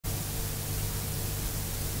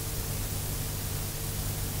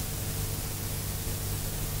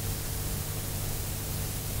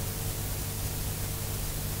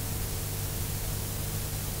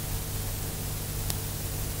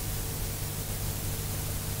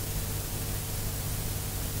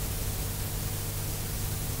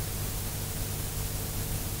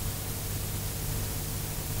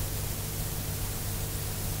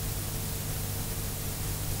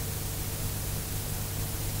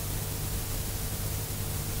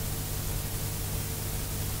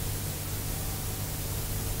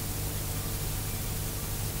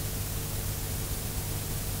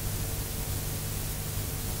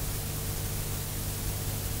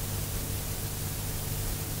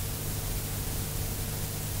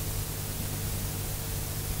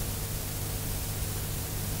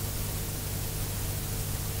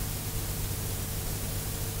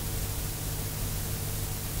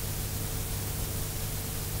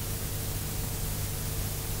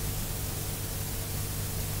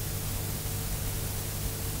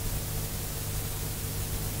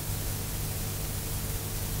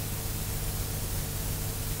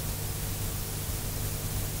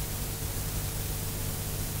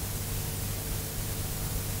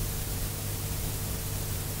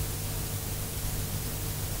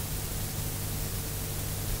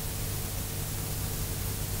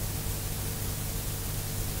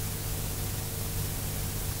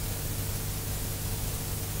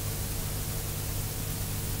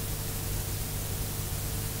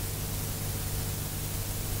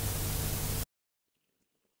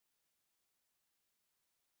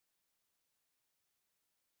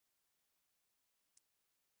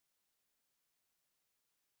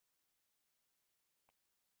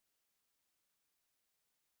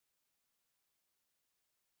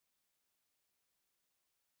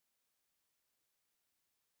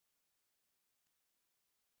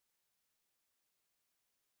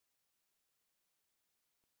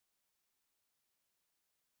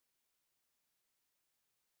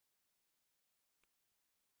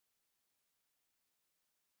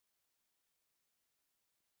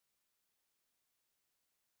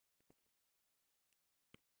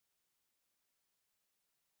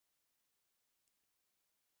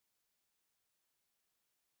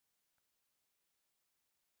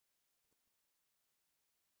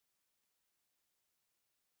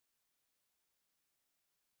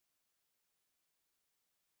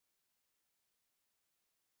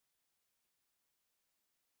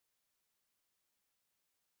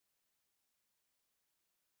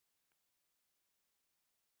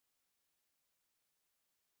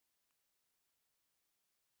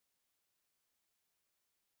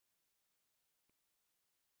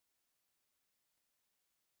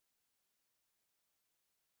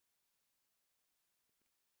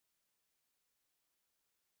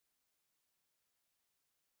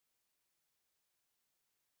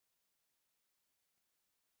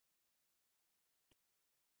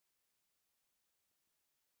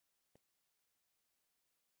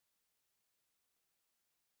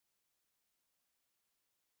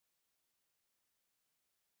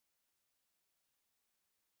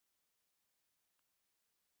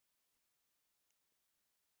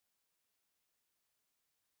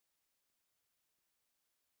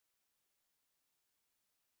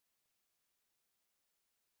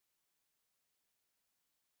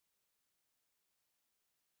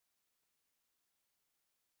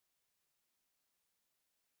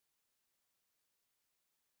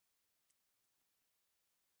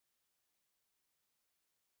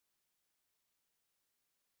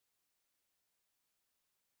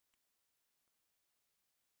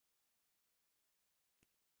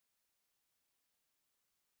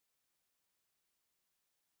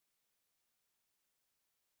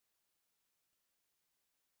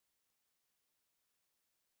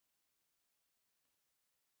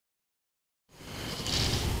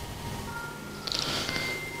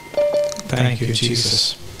Thank you,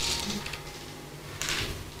 Jesus.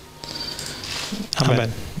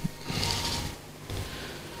 Amen.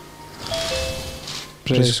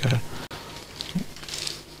 Praise God.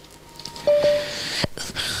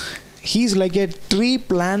 He's like a tree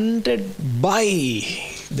planted by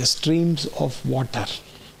the streams of water.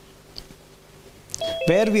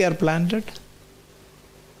 Where we are planted?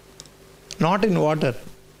 Not in water.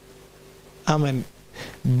 Amen.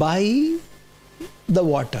 By the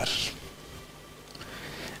water.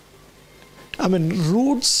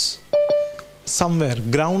 Roots somewhere,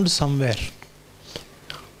 ground somewhere.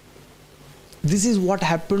 This is what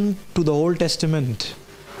happened to the Old Testament.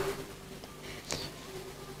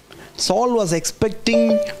 Saul was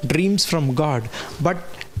expecting dreams from God, but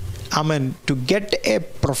to get a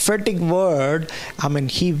prophetic word,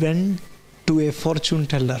 he went to a fortune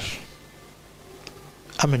teller,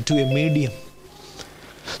 to a medium.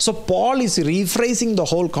 So Paul is rephrasing the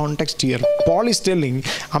whole context here. Paul is telling,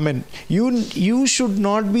 you should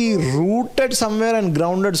not be rooted somewhere and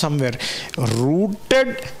grounded somewhere.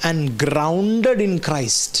 Rooted and grounded in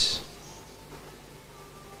Christ.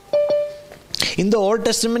 In the Old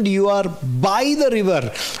Testament, you are by the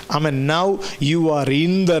river. Now you are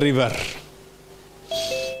in the river.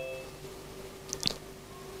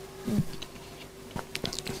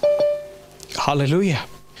 Hallelujah.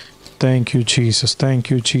 Thank you, Jesus. Thank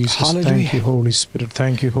you, Jesus. Hallelujah. Thank you, Holy Spirit.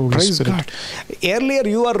 Thank you, Holy Praise Spirit. God. Earlier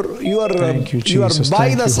you are Thank you, you are Jesus. by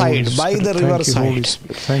Thank the you, side, Holy by the Spirit. river Thank you, Holy side.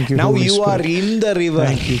 Spirit. Thank you, Now Holy you Spirit. are in the river.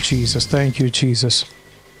 Thank you, Jesus. Thank you, Jesus.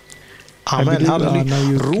 Amen. Hallelujah. Now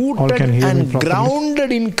you all Rooted can hear me and properly.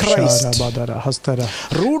 grounded in Christ.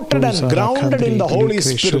 Rooted and grounded in the Holy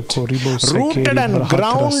Spirit. Rooted and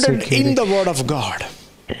grounded in the Word of God.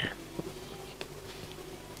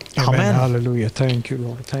 Amen. Hallelujah. Thank you,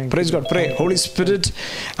 Lord. Thank you. Praise God. Pray. Holy Spirit,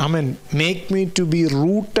 make me to be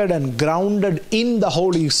rooted and grounded in the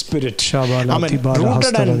Holy Spirit. Rooted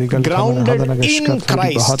and grounded in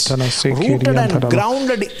Christ. Rooted and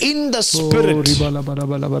grounded in the Spirit.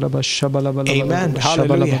 Amen.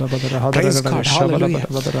 Hallelujah. Praise God. Hallelujah.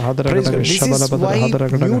 Praise God. This is why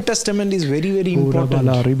New Testament is very, very important.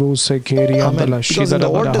 Amen. Because in the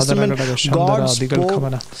Old Testament, God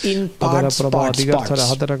spoke in parts. God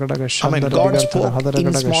spoke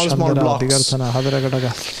in small blocks.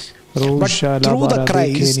 But through the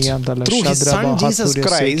Christ, through His Son Jesus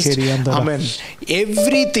Christ,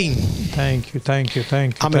 everything. Thank you.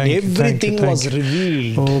 Everything was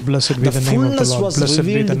revealed. Oh, blessed be the name of the Lord. Blessed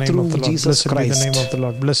be the name of the Lord. Blessed be the name of the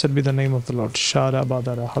Lord. Blessed be the name of the Lord.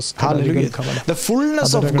 Hallelujah. The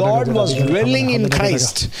fullness of God was dwelling in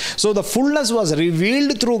Christ. So the fullness was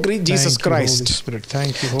revealed through Jesus Christ.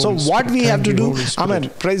 Thank you, so what we have to do,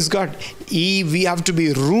 praise God, we have to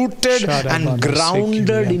be rooted and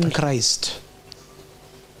grounded in Christ.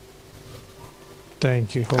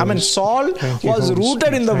 Thank you. Saul was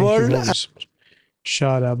rooted in the world.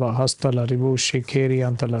 Sharaba hastala ribu shekeri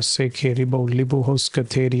antala sekeri bo libu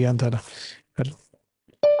hoskateri antala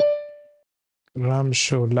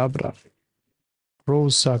ramsho labra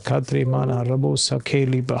rosa kadri mana rabosa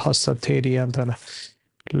keli bahasa teri antala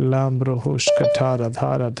lambro hoskatara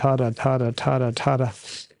thara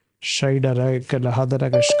shaida raikala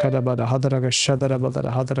hadaraga shkadabada hadaraga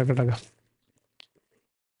shadarabada hadaragadaga.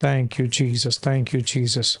 Thank you, Jesus. Thank you,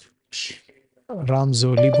 Jesus.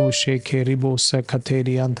 Ramzo libo sheke ribo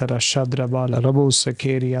sakateri antara shadrabala rabo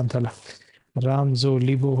sakeri antala Ramzo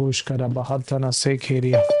libo hushkara bahatana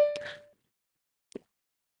sekeria.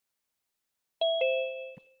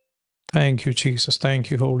 Thank you, Jesus. Thank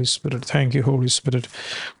you, Holy Spirit. Thank you, Holy Spirit.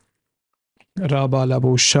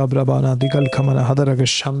 Rabalabo shabrabana digal kamana hadaraga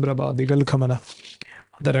shambraba digal kamana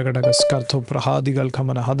hadaragadaga skartho prahadigal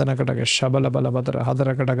kamana hadanagadaga shabalabala badara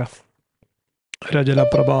hadaragadaga Rajala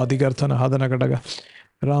Prabha Digarthana Hadanagadaga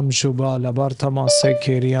Ram Shubala Bartama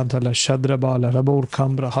Sekeriantala Shadrabala Rabur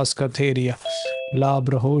Kambra Haskateria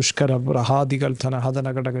Labra Hoshkara Brahadigalthana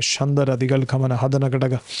Hadanagadaga Shandara Digal Kamana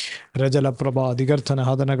Hadanagadaga Rajala Prabha Digarthana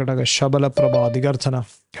Hadanagadaga Shabala Prabha Digarthana.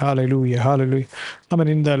 Hallelujah, hallelujah.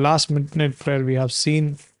 In the last midnight prayer we have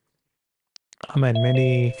seen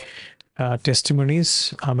many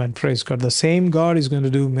testimonies. Praise God. The same God is going to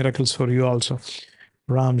do miracles for you also.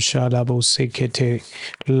 Ram Sharabo Sekete,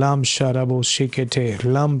 Lam Sharabo Shekete,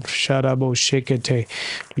 Lam Sharabo Shekete,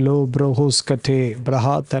 Lo Brohoskate,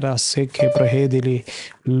 Brahatara Seke Brahedili,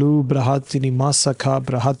 Lu Brahatini Masaka,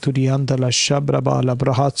 Brahaturi Andala Shabrabala,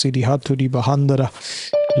 Brahatsiri Haturi Bahandara,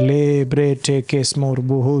 Le Brete Kesmor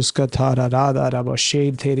Buhuskatara, Rada Raba,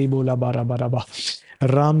 Shade Teribula Barabaraba.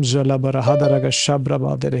 Ram Jalabara Hadaraga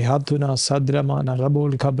Shabrabadere Hatuna Sadramana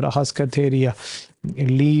Rabul Kabra Haskateria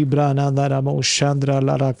Libra Nadaramo Chandra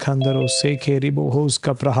Lara Kandaro Seke Ribo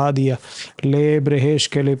Hoska Prahadia Le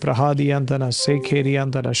Breheshkele Prahadiantana Sekeri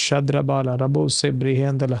Antana Shadrabala Rabo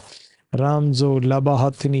Sebrihandala Ramzo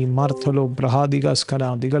Labahatini Martalo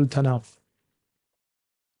Brahadigaskana Digaltana.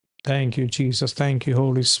 Thank you, Jesus. Thank you,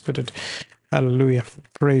 Holy Spirit. Hallelujah.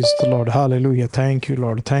 Praise the Lord. Hallelujah. Thank you,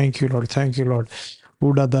 Lord. Thank you, Lord. Thank you, Lord.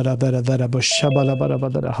 Uda dara dara dara bashabala bara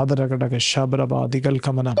badara hadara gadaga shabraba digal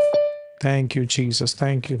kamana. Thank you, Jesus.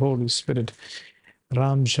 Thank you, Holy Spirit.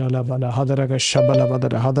 Ram shala bala hadaraga shabala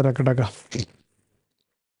badara hadara gadaga.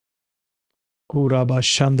 Kuraba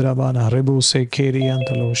Chandrabana Rebu Sekeri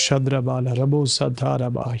Antalo Shadrabala Rabu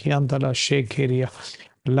Sataraba Hyantala Shekeria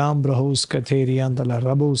Lambrahus Kateri Antala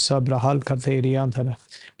Rabu Sabrahal Kateri Antala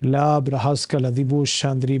La Brahaskala Dibu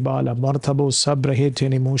Chandri Bala Martabo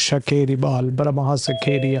Sabrahetini Mushakeri Bal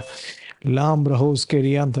Brahmahasakeria Lambrahus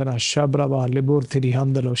Keriantana Shabraba Liburtiri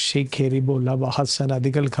Handalo Shekeri Lava Hasana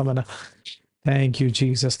Digal Kamana. Thank you,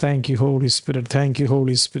 Jesus. Thank you, Holy Spirit. Thank you,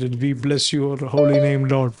 Holy Spirit. We bless your holy name,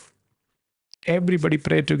 Lord. Everybody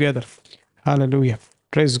pray together. Hallelujah.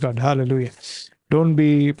 Praise God. Hallelujah. Don't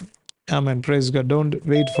be, amen. Praise God. Don't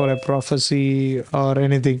wait for a prophecy or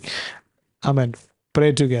anything. Amen.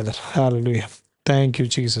 Pray together. Hallelujah. Thank you,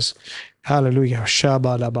 Jesus. Hallelujah.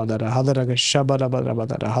 Shabala badara hadaraga shabala badara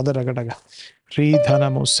badara hadaraga Ridhana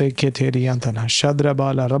moseketeri antana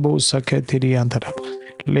shadrabala rabu saketeri antana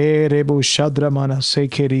le rebu shadramana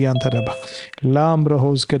sekeri antana lambra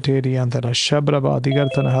hosketeri antana shabraba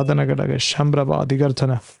digartana hadanagadaga shambraba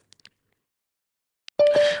digartana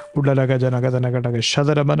Udalaga Janagadanaga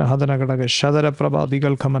Shadarabana Hadanagadaga Shadara Prabha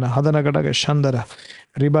Digal Kamana Hadanagadaga Shandara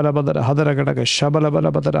Ribalabadara Hadaragadaga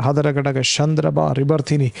Shabalabadara Hadaragadaga Shandraba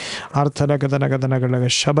Ribartini Arthanagadanagadanaga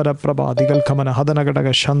Shabara Prabha Digal Kamana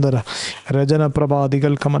Hadanagadaga Shandara Rajana Prabha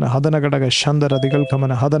Digal Kamana Hadanagadaga Shandara Digal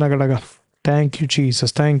Kamana Hadanagadaga. Thank you,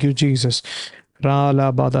 Jesus. Thank you, Jesus.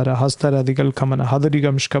 Rala Badara Hastara Digal Kamana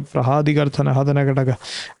Hadrigamshka Prahadigartana Hadanagadaga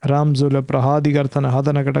Ramzula Prahadigartana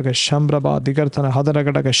Hadanagadaga Shambraba Digartana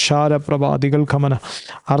Hadanagadaga Shara Prabha Digal Kamana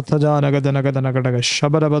Arthajanagadanagadanaga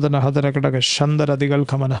Shabarabadana Hadanagadaga Shandara Digal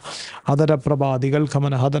Kamana Hadara Prabha Digal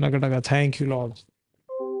Kamana Hadanagadaga. Thank you, Lord.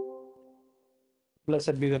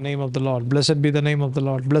 Blessed be the name of the Lord. Blessed be the name of the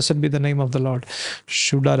Lord. Blessed be the name of the Lord.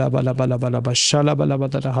 Shudara bala bala bala bashala bala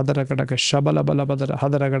badara hadara gadaga shabala bala badara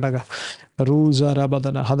hadara gadaga ruzara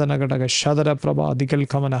badana hadana gadaga shadara prabha adikal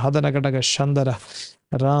kamana hadana gadaga shandara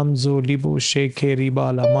ramzo libo sheke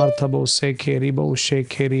ribala martabo seke ribo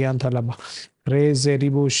sheke riantalaba reze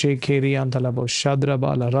ribo sheke riantalaba shadra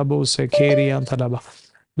bala rabo seke riantalaba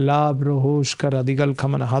La Brohoshkara Digal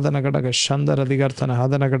Kamana Hadanagadaga Shandara Digartana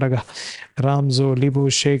Hadanagadaga Ramzo Libu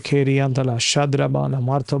Shekeri Antala Shadrabana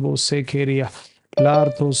Martabo Sekeria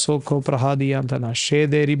Larto Soko Prahadi Antana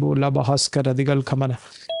Shede Ribu Labahaskara Digal Kamana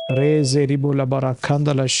Reze Ribu Labara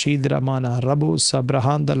Kandala Shidramana Rabu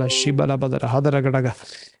Sabrahandala Shibala Badara Hadaragadaga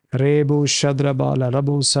Rebu Shadrabala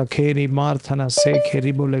Rabu Sakeri Marthana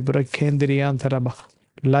Sekeribu Lebrakendri Antaraba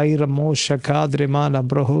Laira Mosha Kadre Mana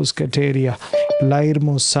Brohus Kateria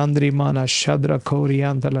Lairmo Sandrimana Shadra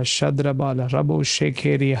Koriantala Shadrabala Rabo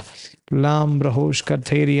Shekeria Lam Brahosh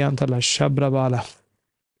Kateriantala Shabrabala.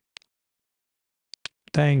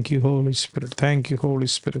 Thank you, Holy Spirit. Thank you, Holy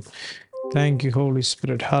Spirit. Thank you, Holy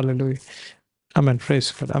Spirit. Hallelujah. Amen.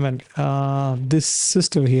 Praise God. Amen. This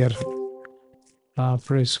sister here,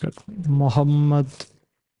 praise God. Muhammad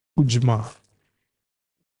Ujma.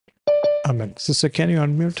 Amen. Sister, can you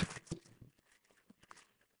unmute?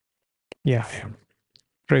 Yeah.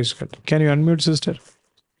 Praise God. Can you unmute, sister?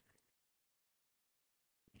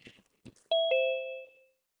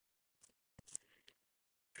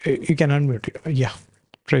 You can unmute. Yeah.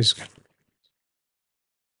 Praise God.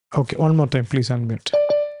 Okay. One more time, please unmute.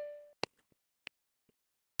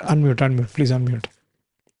 Unmute. Please unmute.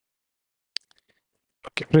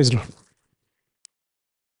 Okay. Praise Lord.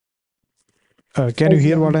 Can you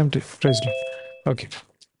hear what I'm praise Lord? Okay.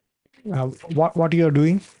 What you are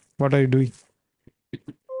doing? What are you doing?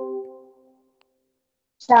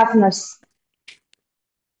 Staff nurse.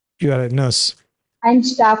 You are a nurse. I'm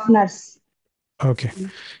staff nurse. Okay.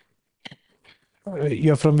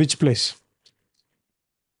 You are from which place?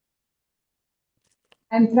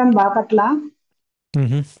 I'm from Bapatla.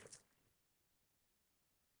 Mm-hmm.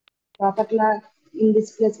 Bapatla, in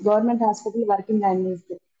this place, government hospital working I'm is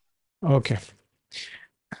there. Okay.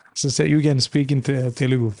 So say you can speak in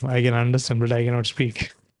Telugu. I can understand, but I cannot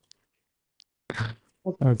speak.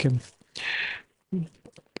 Okay.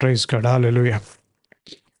 Praise God. Hallelujah.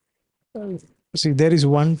 See, there is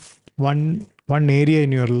one one area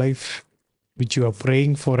in your life which you are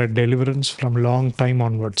praying for a deliverance from long time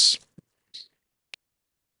onwards.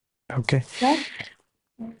 Okay, Sir?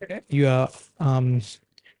 you are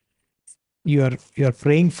you are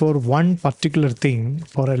praying for one particular thing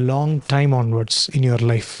for a long time onwards in your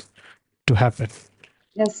life to happen.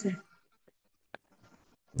 Yes, sir.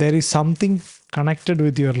 There is something connected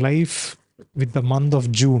with your life with the month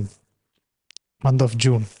of June. Month of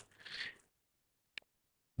June.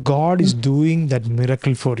 God is doing that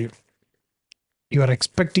miracle for you. You are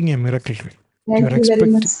expecting a miracle. You Thank are you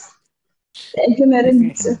very much. expecting. Thank you very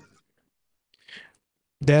much, sir.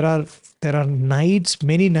 There are nights,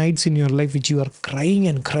 many nights in your life which you are crying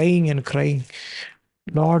and crying and crying.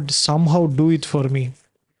 Lord, somehow do it for me.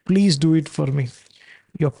 Please do it for me.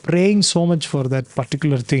 You're praying so much for that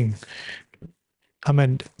particular thing. I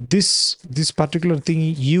mean, this particular thing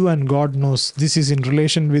you and God knows. This is in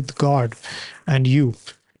relation with God and you.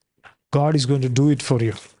 God is going to do it for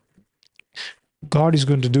you. God is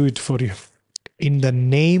going to do it for you. In the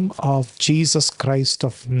name of Jesus Christ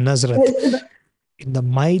of Nazareth. Yes, sir. In the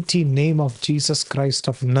mighty name of Jesus Christ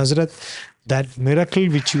of Nazareth, that miracle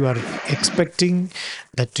which you are expecting,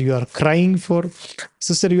 that you are crying for.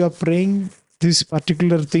 Sister, you are praying this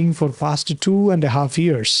particular thing for past 2.5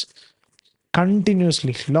 years.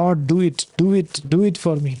 Continuously, Lord, do it, do it, do it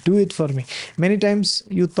for me, do it for me. Many times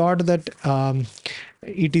you thought that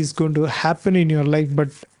it is going to happen in your life, but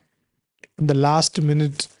in the last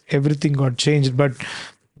minute everything got changed. But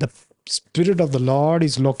the Spirit of the Lord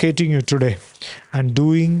is locating you today and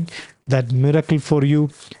doing that miracle for you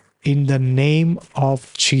in the name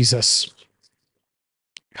of Jesus.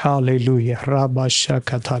 Hallelujah.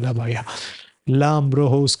 Rabashakatalabaya.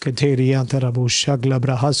 Lambrohos Kateria Tarabo Shagla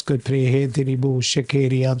Brahaska Prehe Diribo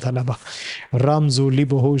Shakeria Talaba Ramzu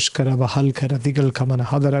Libohosh Karabahal Karadigal Kamana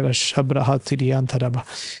Hadaraga Shabrahatirian Taraba.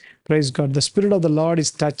 Praise God. The Spirit of the Lord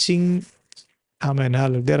is touching. Amen.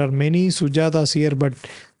 Hallelujah. There are many Sujatas here, but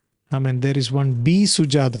amen. There is one B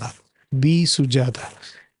Sujata. B Sujata.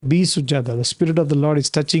 B Sujata. The Spirit of the Lord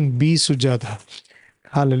is touching B Sujata.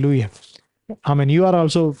 Hallelujah. Amen. You are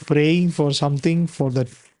also praying for something for the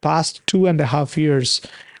past 2.5 years.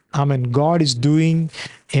 Amen. God is doing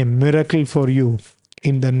a miracle for you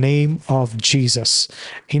in the name of Jesus.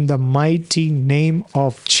 In the mighty name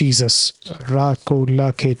of Jesus. Rako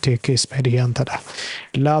la kete kesperiantara.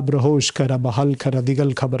 La brahosh kara bahal kara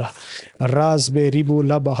digal kabra. Razbe ribu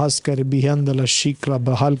la bahas kar bihandala shikra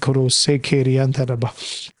bahal karo sekeriantaraba.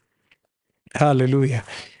 Hallelujah.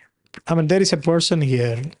 Amen. There is a person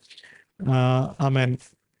here. Amen.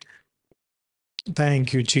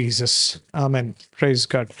 Thank you, Jesus. Amen. Praise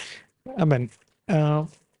God. Amen. Uh,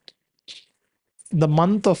 the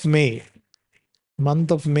month of May.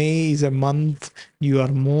 Month of May is a month you are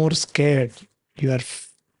more scared. You are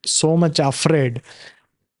so much afraid.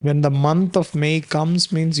 When the month of May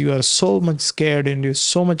comes, means you are so much scared and you're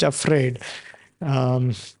so much afraid.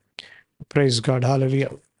 Um, praise God. Hallelujah.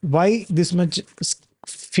 Why this much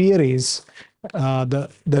fear is? The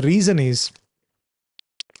reason is,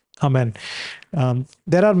 Amen.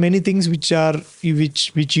 There are many things which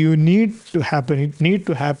you need to happen. It need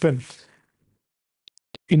to happen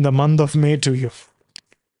in the month of May to you.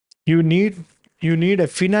 You need a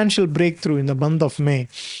financial breakthrough in the month of May.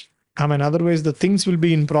 Amen. Otherwise, the things will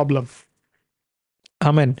be in problem.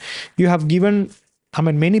 Amen. You have given.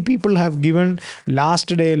 Amen. Many people have given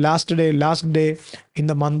last day in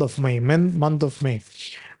the month of May. Month of May.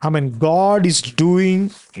 Amen. God is doing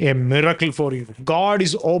a miracle for you. God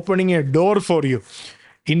is opening a door for you.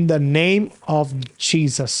 In the name of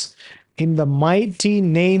Jesus. In the mighty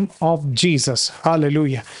name of Jesus.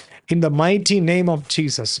 Hallelujah. In the mighty name of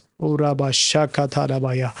Jesus. Uraba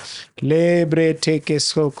shakatarabaya. Lebre teke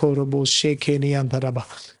sokorobo shekeni antaraba.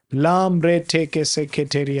 Lambre teke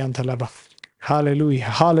seketeri antalaba. Hallelujah.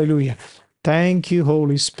 Hallelujah. Thank you,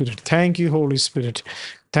 Holy Spirit. Thank you, Holy Spirit.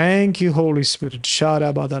 Thank you, Holy Spirit.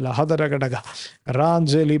 Sharabadala hadaragadaga.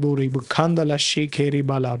 Ranzeliburi bukandala shikeri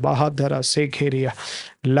bala bahadara sekeria.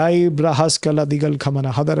 Laibra haskala digal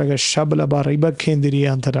kamana hadaraga shabla bariba kendiri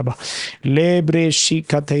antaraba. Lebre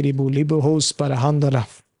shikateri libu hos parahandala.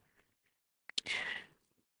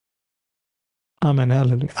 Amen.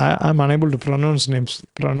 Hallelujah. I'm unable to pronounce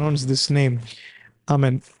this name.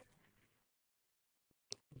 Amen.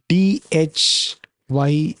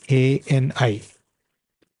 Dhyani.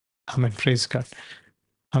 Amen. Praise God.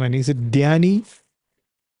 Amen. Is it Dhyani?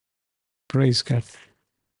 Praise God.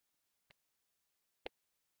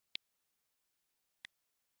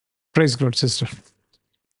 Praise God, sister.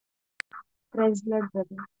 Praise Lord,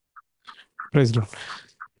 brother. Praise God.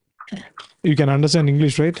 You can understand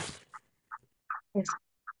English, right? Yes.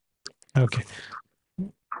 Okay.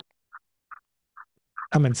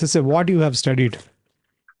 I mean, sister, what you have studied?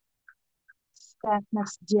 Staff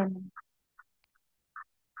nurse, GNM.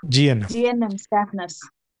 GN. GNM, staff nurse.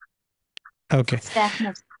 Okay. Staff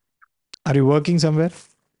nurse. Are you working somewhere?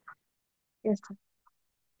 Yes, sir.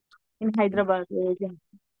 In Hyderabad area.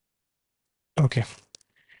 Okay.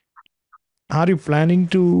 Are you planning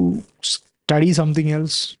to study something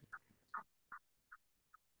else?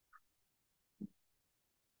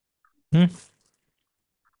 Hmm?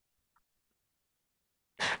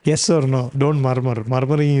 Yes or no? Don't murmur.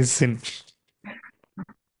 Murmuring is sin.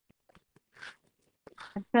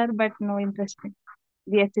 Sir, but no interest in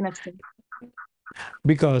BSc nursing.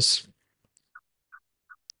 Because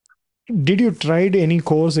did you tried any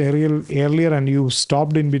course earlier and you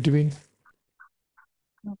stopped in between?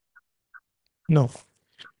 No. No.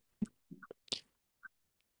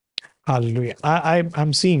 Hallelujah.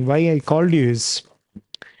 I'm seeing why I called you is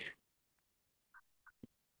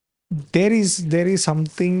there is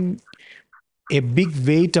something, a big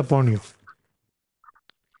weight upon you.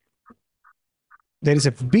 There is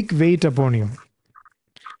a big weight upon you.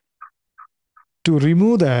 To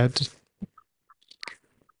remove that,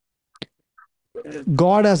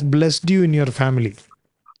 God has blessed you in your family.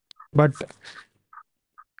 But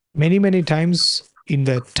many times in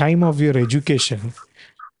the time of your education,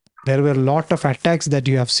 there were a lot of attacks that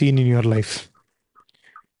you have seen in your life.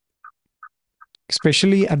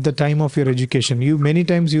 Especially at the time of your education, you many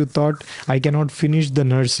times you thought, I cannot finish the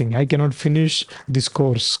nursing, I cannot finish this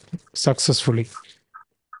course successfully.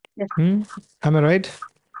 Yes. Am I right?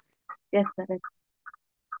 Yes, sir.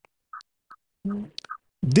 Yes.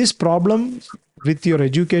 This problem with your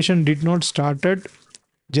education did not started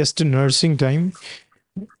just in nursing time.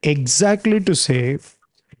 Exactly to say,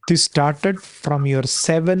 this started from your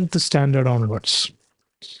 7th standard onwards.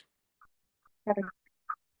 Correct.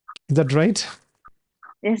 Is that right?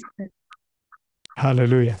 Yes, sir.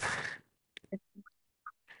 Hallelujah.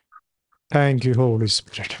 Thank you, Holy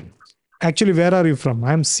Spirit. Actually, where are you from?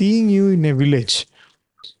 I'm seeing you in a village.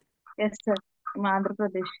 Yes, sir. In Andhra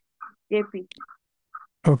Pradesh, AP.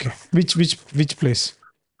 Okay. Which place?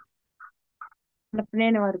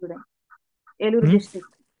 Andapaneni Varugudem, Eluru Hmm? district.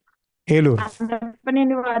 Elur.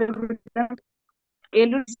 Andapaneni Varugudem,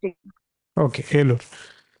 Eluru district. Okay, Elur.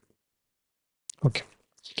 Okay.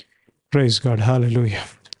 Praise God. Hallelujah.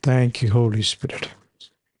 Thank you, Holy Spirit.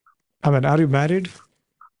 Amen. Are you married?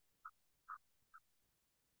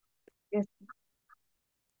 Yes,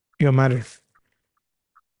 You're married.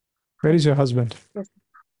 Where is your husband? yes.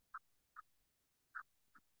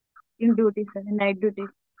 In duty, sir. In night duty.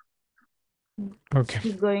 Okay.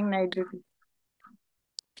 He's going night duty.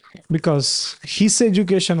 Because his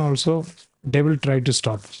education also, devil tried to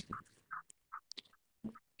stop.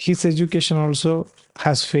 His education also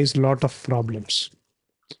has faced a lot of problems.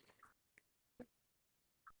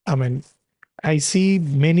 I mean, I see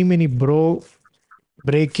many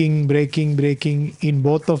breaking in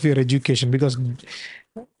both of your education, because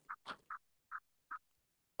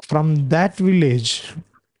from that village,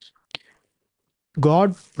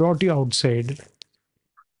 God brought you outside.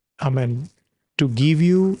 Amen. To give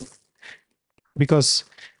you, because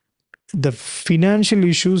the financial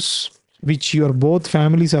issues which your both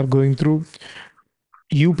families are going through,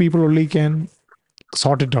 you people only can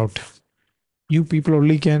sort it out. You people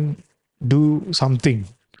only can do something.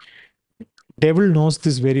 Devil knows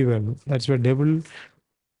this very well. That's why devil,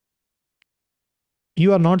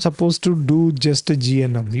 you are not supposed to do just a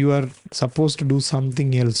GNM. You are supposed to do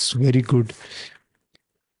something else very good,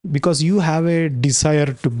 because you have a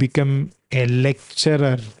desire to become a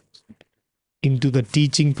lecturer into the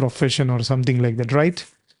teaching profession or something like that, right?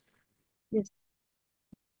 Yes.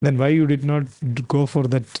 Then why you did not go for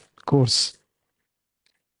that course?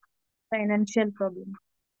 Financial problem.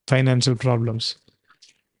 Financial problems.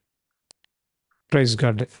 Praise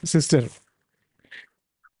God. Sister,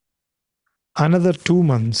 another 2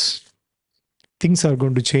 months, things are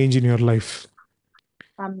going to change in your life.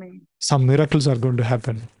 Amen. Some miracles are going to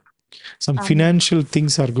happen. Some Amen. financial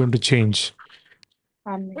things are going to change.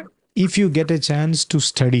 Amen. If you get a chance to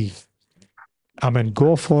study,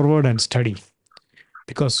 go forward and study,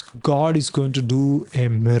 because God is going to do a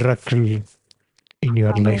miracle in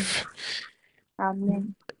your Amen. life.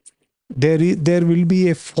 Amen. There will be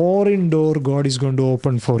a foreign door God is going to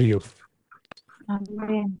open for you.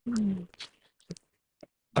 Amen.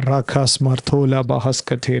 Rakas Marthola Bahas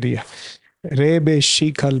Kateria. Rebe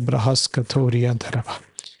Shikal Brahas Katoria Dharava.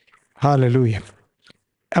 Hallelujah.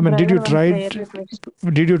 Brother, one prayer request.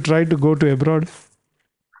 Did you try to go to abroad?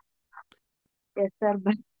 Yes, sir,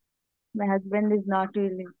 but my husband is not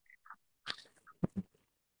willing.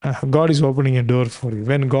 God is opening a door for you.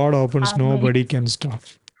 When God opens, Amen. nobody can stop.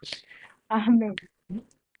 Amen.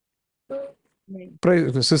 Amen.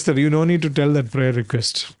 Pray, sister, you don't need to tell that prayer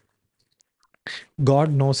request.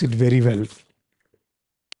 God knows it very well.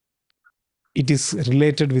 It is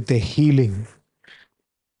related with a healing,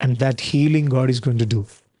 and that healing God is going to do.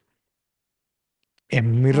 A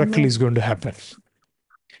miracle is Amen. going to happen.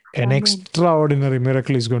 An Amen. extraordinary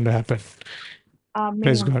miracle is going to happen.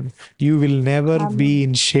 Praise Amen. God. You will never be Amen.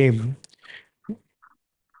 in shame.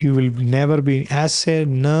 You will never be, as a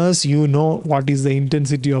nurse, you know what is the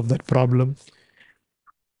intensity of that problem.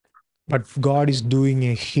 But God is doing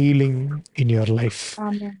a healing in your life.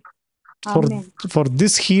 Amen. For, Amen. for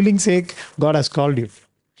this healing sake, God has called you.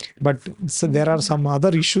 But so there are some other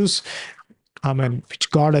issues, amen, which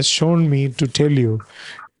God has shown me to tell you,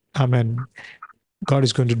 amen. God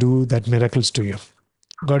is going to do that miracles to you.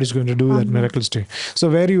 God is going to do that Amen. miracles to you. So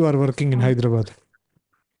where you are working in Amen. Hyderabad?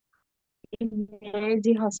 In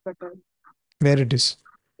AIG hospital. Where it is?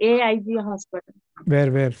 AIG hospital.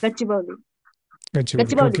 Where? Gachibowli. Gachibowli.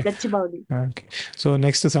 Gachibowli. Okay. Gachibowli. Okay. So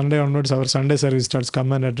next Sunday onwards, our Sunday service starts.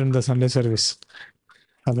 Come and attend the Sunday service.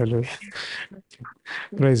 Hallelujah.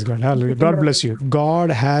 Praise God. Hallelujah. God bless you.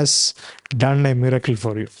 God has done a miracle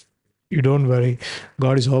for you. You don't worry.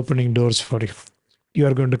 God is opening doors for you. You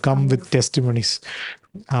are going to come Amen. with testimonies.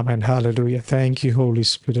 Amen. Hallelujah. Thank you, Holy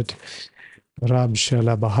Spirit. Ram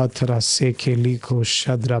Shala Bahatra Seke Liko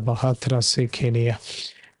Shadra Bahatra Sekenia.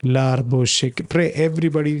 Larbo Shake. Pray,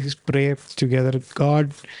 everybody pray together.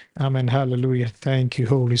 God, Amen. Hallelujah. Thank you,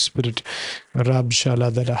 Holy Spirit. Rab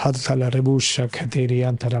Shala Dada Hadhala Rebusha Kateri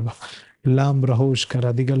Antaraba. Lam Rahosh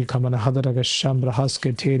Kara Digal Kamana Hadaraga Shambra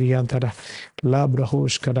Haske Teri Antara. Lab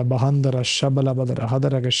Rahosh Kara Bahandara Shabala Badara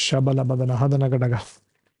Hadaraga Shabala Badana Hadanagadaga.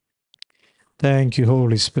 Thank you,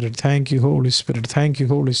 Holy Spirit. Thank you, Holy Spirit. Thank you,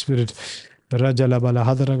 Holy Spirit. Rajalabala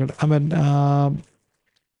Hadaraga. Amen.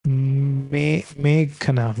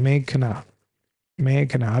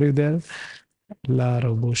 Meghna, are you there? La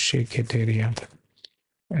robo sheke teriant.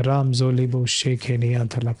 Ramzoli bo sheke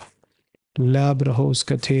niantalab. Labrahos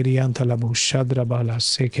kateriantalabu shadrabala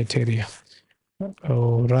seketeria.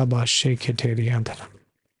 Oh, Rabba sheketeriantala.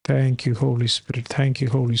 Thank you, Holy Spirit. Thank you,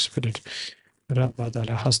 Holy Spirit.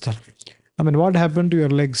 Rabadala hasta. What happened to your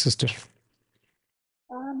leg, sister?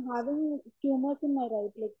 I'm having tumors in my right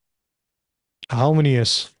leg How many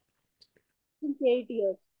years? since 8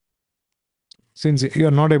 years. Since you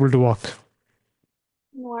are not able to walk.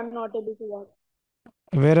 No, I'm not able to walk.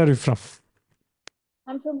 Where are you from?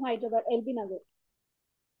 I'm from Hyderabad, LB Nagar.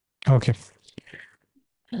 Okay.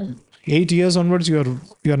 8 years onwards, you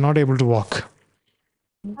are not able to walk.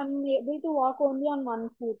 I'm able to walk only on one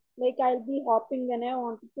foot. Like I'll be hopping when I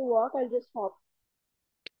wanted to walk, I'll just hop.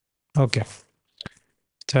 Okay.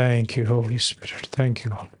 Thank you, Holy Spirit. Thank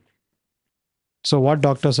you. So, what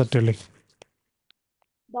doctors are telling?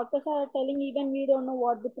 Doctors are telling even we don't know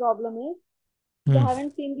what the problem is. They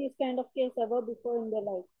haven't seen this kind of case ever before in their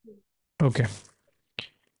life. Okay.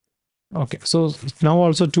 Okay. So, now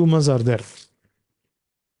also tumors are there.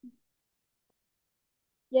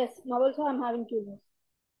 Yes, now also I'm having tumors.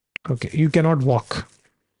 Okay. You cannot walk.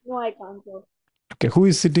 No, I can't walk. Okay. Who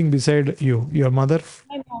is sitting beside you? Your mother?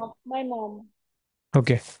 My mom. My mom.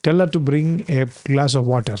 Okay. Tell her to bring a glass of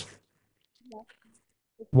water. Yeah.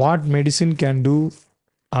 What medicine can do?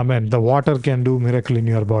 Amen. The water can do miracle in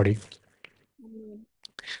your body.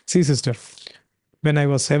 See, sister, when I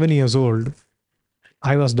was 7 years old,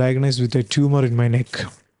 I was diagnosed with a tumor in my neck.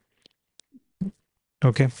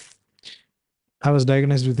 Okay. I was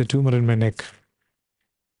diagnosed with a tumor in my neck.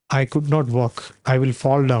 I could not walk. I will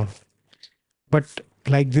fall down. But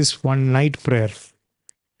like this one night prayer,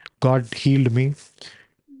 God healed me,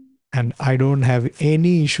 and I don't have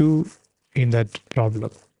any issue in that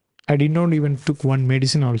problem. I did not even took one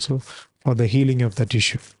medicine also for the healing of that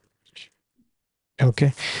issue.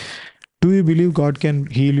 Okay. Do you believe God can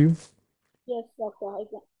heal you? Yes, doctor.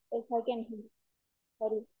 Yes, I can heal.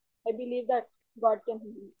 Sorry. I believe that God can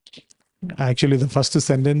heal. Actually, the first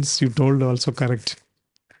sentence you told also correct.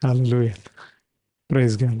 Hallelujah.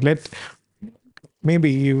 Praise God.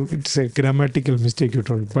 It's a grammatical mistake you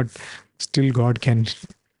told, but still God can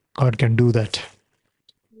do that.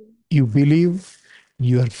 You believe,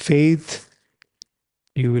 your faith,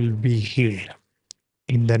 you will be healed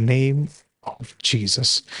in the name of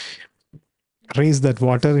Jesus. Raise that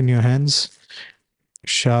water in your hands.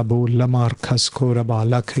 Shabu lamar kaskora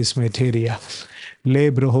balak ismeteria.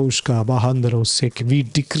 Lebrohoshka bahandrosek. We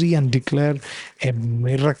decree and declare a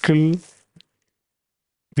miracle.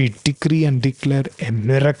 We decree and declare a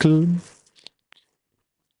miracle.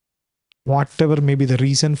 Whatever may be the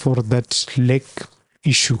reason for that leg,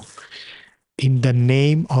 issue. In the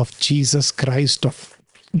name of Jesus Christ of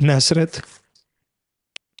Nazareth,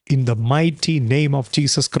 in the mighty name of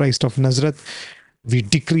Jesus Christ of Nazareth, we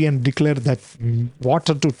decree and declare that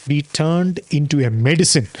water to be turned into a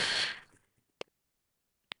medicine.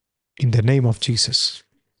 In the name of Jesus.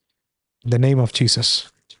 In the name of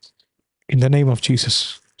Jesus. In the name of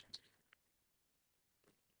Jesus.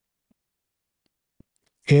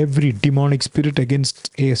 Every demonic spirit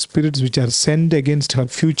against spirits which are sent against her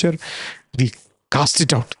future, we cast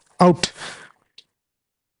it out. Out.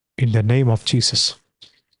 In the name of Jesus.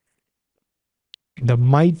 In the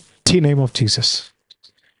mighty name of Jesus.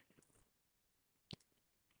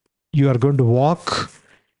 You are going to walk.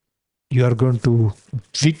 You are going to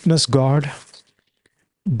witness God.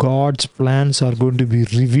 God's plans are going to be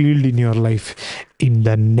revealed in your life. In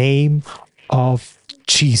the name of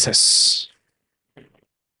Jesus.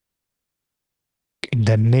 In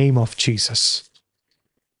the name of Jesus.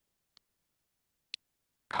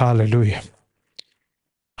 Hallelujah.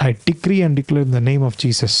 I decree and declare in the name of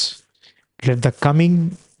Jesus. Let the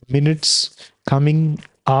coming minutes, coming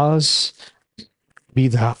hours be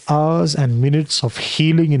the hours and minutes of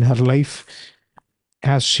healing in her life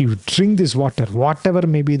as she drink this water, whatever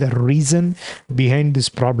may be the reason behind this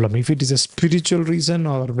problem. If it is a spiritual reason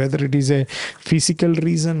or whether it is a physical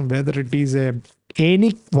reason, whether it is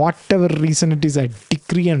whatever reason it is, I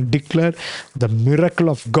decree and declare the miracle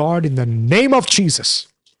of God in the name of Jesus.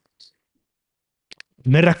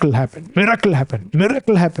 Miracle happen, miracle happen,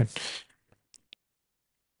 miracle happen.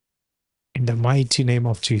 In the mighty name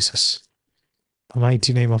of Jesus. The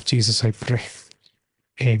mighty name of Jesus, I pray.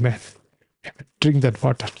 Amen. Amen. Drink that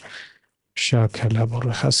water.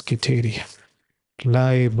 Shakalaborahaskiteria.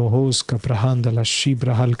 Lai bohoska prahandala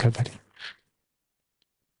shibrahal kadari.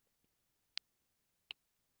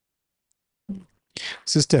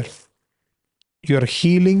 Sister, your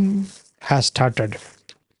healing has started.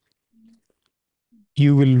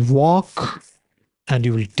 You will walk and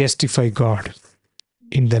you will testify God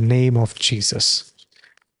in the name of Jesus.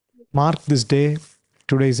 Mark this day.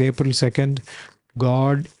 Today is April 2nd.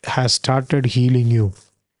 God has started healing you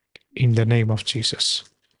in the name of Jesus.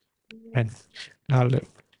 And now,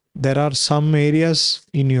 there are some areas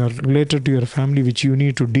related to your family which you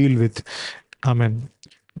need to deal with. Amen.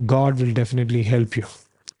 God will definitely help you.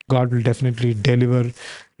 God will definitely deliver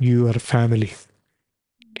your family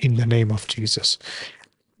in the name of Jesus.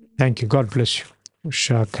 Thank you. God bless you.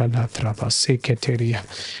 Shakala traba seketeria.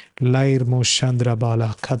 Lair moshandra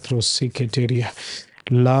bala katro seketeria.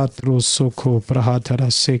 Latro soko prahatara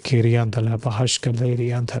sekeriandala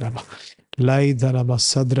bahashkaleriantaraba. Lai daraba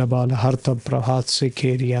sadrabala harta prahat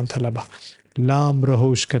sekeriantalaba. Lam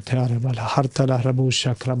rahosh katarabala hartala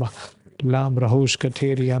rabusha kraba. Lam rahosh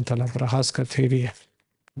kateriantala brahas kateria.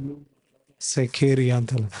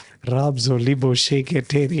 Sekeriantala. Rabzo libo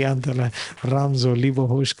sheketeriantala. Ramzo libo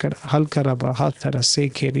hoshkar halkaraba hatara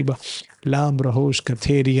sekeriba. Lam rahosh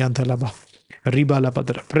kateriantalaba. Riba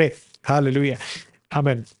labadra. Pray. Hallelujah.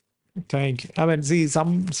 Amen. Thank you. Amen. See,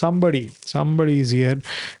 somebody is here.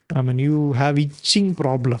 Amen. You have itching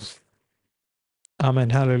problem. Amen.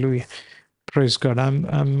 Hallelujah. Praise God.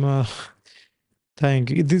 Thank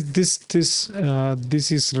you.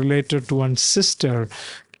 This is related to one sister.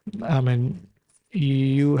 Amen.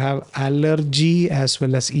 You have allergy as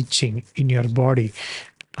well as itching in your body.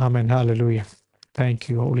 Amen. Hallelujah. Thank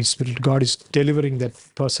you, Holy Spirit. God is delivering that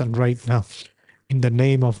person right now. In the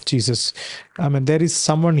name of Jesus. Amen. There is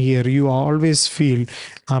someone here, you always feel,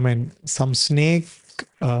 amen, some snake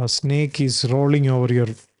is rolling over your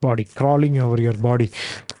body, crawling over your body.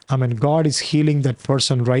 Amen. God is healing that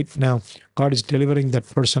person right now. God is delivering that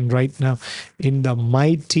person right now. In the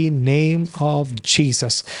mighty name of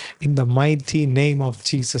Jesus. In the mighty name of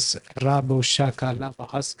Jesus. Rabo shaka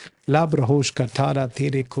labahas labrahosh katara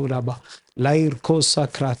tere kuraba. Lair kosa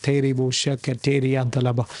krateri bo shekateri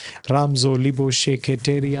antalaba. Ramzo libo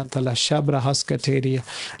shekateri antala shabra haskateria.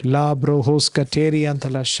 Labro hoskateri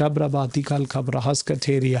antala shabra batikal kabra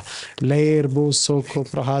haskateria. Lair bo soko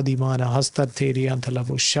prahadimana hastateri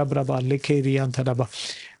antalabo shabra ba lekeri antalaba.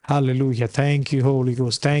 Hallelujah. Thank you, Holy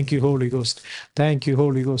Ghost. Thank you, Holy Ghost. Thank you,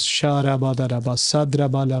 Holy Ghost. Sharabadaraba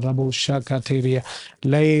Sadrabala Rabo Shakateria.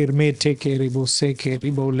 Lair me take ribo seke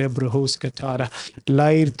ribo lebrahos katara.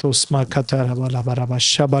 Lair tosma katara balabaraba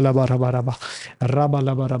shabalabarabaraba.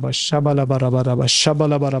 Rabalabaraba shabalabarabaraba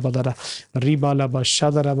shabalabarabaraba. Ribalaba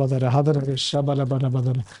shadarabadara hadara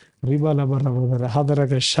shabalabarabaraba. Ribala Barabara,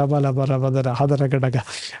 Hadaraga Shabala Barabara, Hadaragadaga,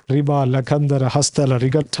 Riba Lakandara Hastala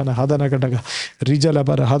Rigatana Hadanagadaga, Rijala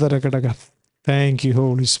Bara Hadaragadaga. Thank you,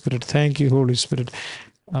 Holy Spirit. Thank you, Holy Spirit.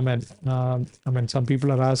 Amen. Amen. Some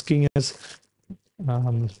people are asking us,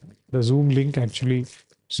 The Zoom link, actually,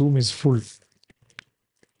 Zoom is full.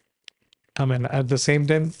 Amen. At the same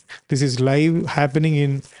time, this is live happening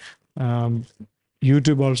in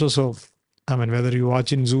YouTube also. So, amen. Whether you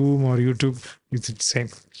watch in Zoom or YouTube, it's the same.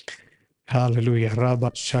 Hallelujah. Rabba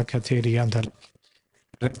Shakateri Andal.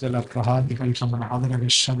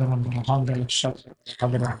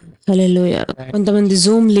 హల్లెలూయా. కొంతమంది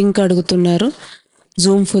Zoom link అడుగుతున్నారు.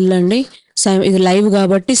 Zoom full అండి. ఇది live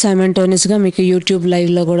కాబట్టి simultaneous గా మీకు YouTube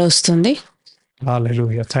live లో కూడా వస్తుంది.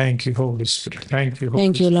 Hallelujah. Thank you, Holy Spirit. Thank you, Holy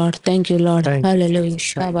Thank you, Lord. Thank you, Lord. Thank you. Hallelujah.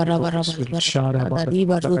 Thank you, Holy Spirit.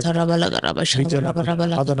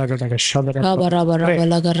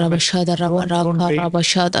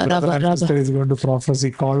 Brother and sister is going to prophecy,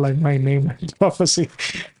 call like my name and prophecy.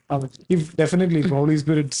 If definitely if Holy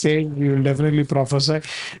Spirit saying, we will definitely prophesy.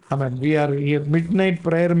 We are here. Midnight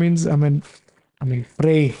prayer means,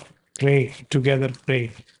 pray together, pray.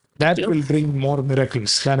 That will bring more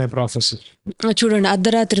miracles than a prophecy. చూడండి,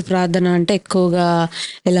 అర్ధరాత్రి ప్రార్థన అంటే ఎక్కువగా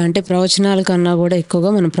ఎలా అంటే ప్రవచనాల కన్నా కూడా ఎక్కువగా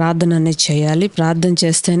మనం ప్రార్థన అనేది చేయాలి. ప్రార్థన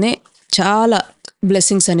చేస్తేనే చాలా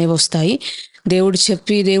బ్లెస్సింగ్స్ అనేవి వస్తాయి.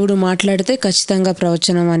 దేవుడు మాట్లాడితే ఖచ్చితంగా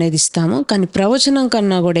ప్రవచనం అనేది ఇస్తాము. కానీ ప్రవచనం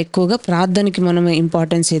కన్నా కూడా ఎక్కువగా ప్రార్థనకి మనం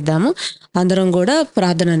ఇంపార్టెన్స్ ఇద్దాము. అందరం కూడా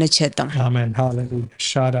ప్రార్థన అనేది చేద్దాం. ఆమేన్. హల్లెలూయా.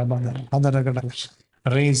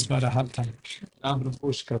 Raise Barahatan,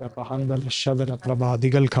 Namrupushkara, Pahandala Shadara Prabha,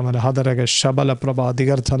 Digal Kamana, Hadaraga, Shabala Prabha,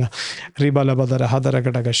 Digartana, Ribala Badara,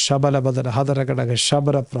 Hadaragadaga, Shabala Badara, Hadaragadaga,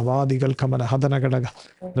 Shabara Prabha, Digal Kamana, Hadanagadaga,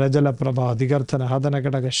 Rajala Prabha, Digartana,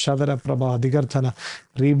 Hadanagadaga, Shadara Prabha, Digartana,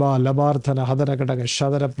 Riba Labartana, Hadaragadaga,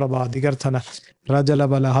 Shadara Prabha, Digartana, Rajala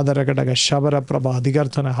Bala, Hadaragadaga, Shabara Prabha,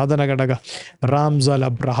 Digartana, Hadanagadaga, Ramzala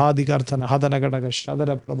Braha, Digartana, Hadanagadaga,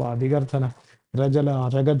 Shadara Prabha, Digartana, Rajala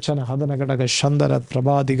Ragachana Hadanagadaga Shandara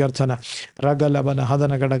Prabha Digarthana Ragalabana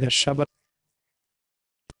Hadanagadaga Shabar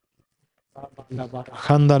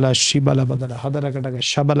Khandala Shibala Badala Hadanagadaga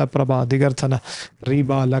Shabala Prabha Digarthana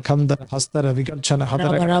Riba Lakandara Hastara Vigarchana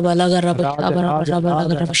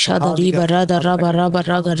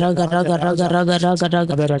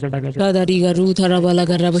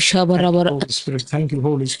Thank you,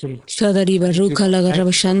 Holy Spirit.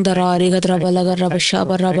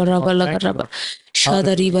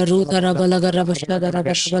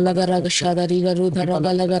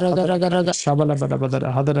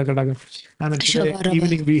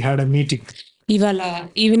 Evening we had a meeting. ఇవాళ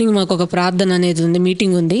evening మాకు ఒక ప్రార్థన అనేది ఉంది,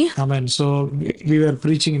 meeting ఉంది. Amen. So we were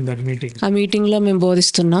preaching in that meeting. ఆ meeting లో మేము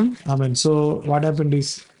బోధిస్తున్నాం. Amen. So what happened is,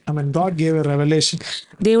 God gave a revelation.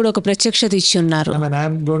 దేవుడు ఒక ప్రత్యక్షత ఇచ్చి ఉన్నారు. I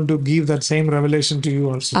am going to give that same revelation to you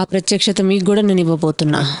also. ఆ ప్రత్యక్షత మీకు కూడా నేను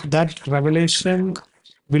ఇవ్వబోతున్నా. That revelation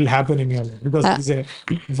will happen in your life because it is a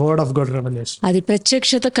word of God revelation. అది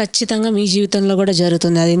ప్రత్యక్షత ఖచ్చితంగా మీ జీవితంలో కూడా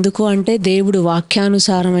జరుగుతుంది. అది ఎందుకు అంటే దేవుడు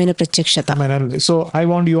వాక్యానుసారమైన ప్రత్యక్షత. So I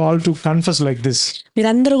want you all to confess like this.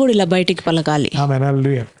 మీరందరూ కూడా ఇలా బయటికి పలకాలి. Amen.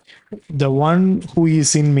 Hallelujah. The one who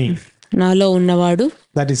is in me, నాలో ఉన్నవాడు,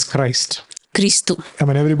 that is Christ. క్రీస్తు.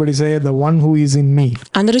 Everybody say, the one who is in me.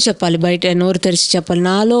 అందరూ చెప్పాలి, బయట నోరు తెరిచి చెప్పాలి,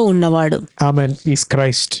 నాలో ఉన్నవాడు. Amen. Is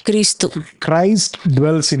Christ. క్రీస్తు. Christ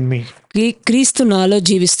dwells in me. క్రీస్తు నాలో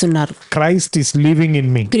జీవిస్తున్నారు. Christ is living in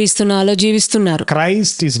me. క్రీస్తు నాలో జీవిస్తున్నారు.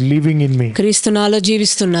 Christ is living in me. క్రీస్తు నాలో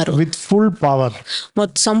జీవిస్తున్నారు. With full power.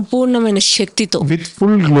 సంపూర్ణమైన శక్తితో. With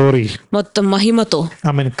full glory. మొత్తం మహిమతో.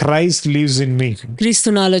 Christ lives in me.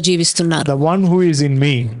 క్రీస్తు నాలో జీవిస్తున్నారు. The one who is in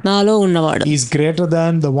me. నాలో ఉన్నవాడు. Is greater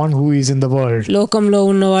than the one who is in the world. లోకంలో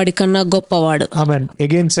ఉన్నవాడి కన్నా గొప్పవాడు. Amen.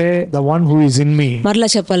 Again say, the one who is in me. మరలా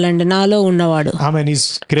చెప్పాలండి, నాలో ఉన్నవాడు. Amen. Is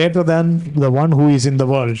greater than the one who is in the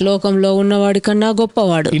world. లోకంలో ఉన్నవాడి కన్నా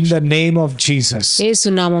గొప్పవాడు. In the name of Jesus. యేసు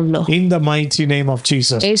నామములో. In the mighty name of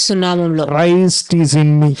Jesus. యేసు నామములో. Christ is in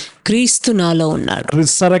me. క్రీస్తు నాలో ఉన్నాడు.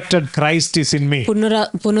 Resurrected Christ is in me.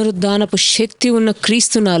 పునరుద్ధానపు శక్తి ఉన్న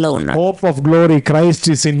క్రీస్తు నాలో ఉన్నాడు. Hope of glory Christ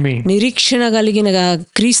is in me. నిరీక్షణ కలిగిన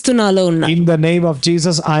క్రీస్తు నాలో ఉన్నాడు. In the name of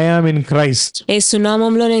Jesus I am in Christ. యేసు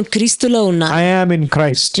నామములో నేను క్రీస్తులో ఉన్నాను. I am in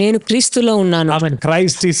Christ. నేను క్రీస్తులో ఉన్నాను. Amen.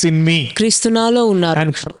 Christ is in me. క్రీస్తు నాలో ఉన్నాడు.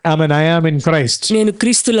 And Amen. I am in Christ. నేను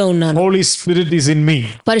క్రీస్తులో ఉన్నాను. Holy Spirit is in me.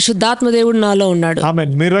 పరిశుద్ధాత్మ దేవుడు నాలో ఉన్నాడు. Amen.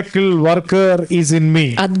 Miracle worker is in me.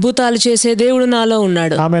 అద్భుతాలు చేసే దేవుడు నాలో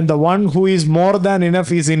ఉన్నాడు. Amen. The one who is more than enough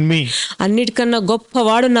is in me. అన్నిటికన్నా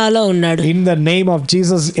గొప్పవాడు నాలో ఉన్నాడు. In the name of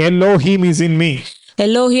Jesus, Elohim is in me.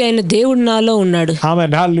 ఎలోహి అయిన దేవుడు నాలో ఉన్నాడు.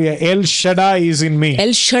 Amen. Hallelujah. El Shaddai is in me.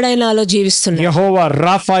 L షడై నాలో జీవిస్తున్నాడు. Jehovah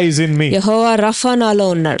Rapha is in me. యెహోవా రఫా నాలో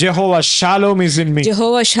ఉన్నాడు. Jehovah Shalom is in me.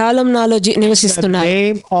 Jehovah shalom నాలో నివసిస్తున్నాడు. In the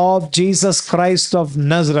name of Jesus Christ of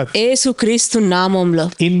Nazareth. యేసు క్రీస్తు నామములో.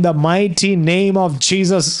 In the mighty name of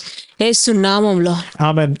Jesus. యేసు నామములో.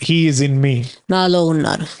 Amen. He is in me. నాలో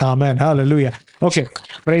ఉన్నారు. Amen. Hallelujah. Okay,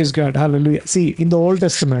 praise God, hallelujah. See, in the Old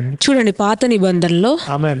Testament, చూడండి పాత నిబంధనలో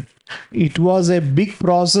amen, it was a big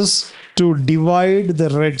process to divide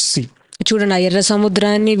the Red Sea. చూడండి ఆ ఎర్ర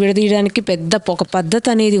సముద్రాన్ని విడదీయడానికి పెద్ద ఒక పద్ధతి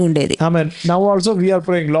అనేది ఉండేది. Amen. Now also we are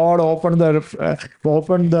praying, Lord, open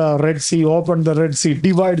the Red Sea, open the Red Sea,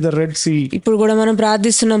 divide the Red Sea. ఇప్పుడు కూడా మనం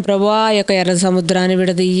ప్రార్థిస్తున్నాం, ప్రభువా ఈ యొక్క ఎర్ర సముద్రాన్ని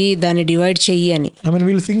విడదీయి, దాన్ని డివైడ్ చెయ్యి అని. Amen.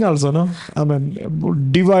 We'll sing also, no? Amen.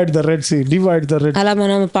 Divide the Red Sea, divide the Red Sea. అలా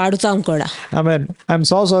మనం పాడుతాం కూడా. Amen. I'm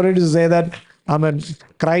so sorry to say that, amen,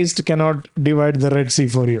 Christ cannot divide the Red Sea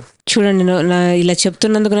for you. చూడండి ఇలా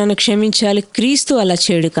చెప్తున్నందుకు నన్ను క్షమించాలి, క్రీస్తు అలా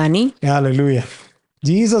చేయడు. కానీ Hallelujah.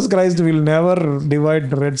 Jesus Christ will never divide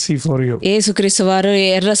the Red Sea for you. యేసుక్రీస్తు వారు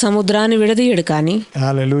ఎర్ర సముద్రాన్ని విడదీయడు. కానీ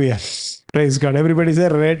Hallelujah. Praise God. Everybody say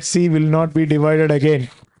Red Sea will not be divided again.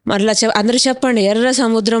 మరలా అందరూ చెప్పండి, ఎర్ర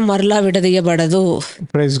సముద్రం మరలా విడదీయబడదు.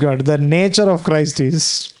 Praise God. The nature of Christ is,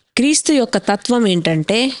 క్రీస్తు యొక్క తత్వం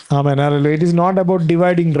ఏంటంటే, amen, hallelujah, it is not about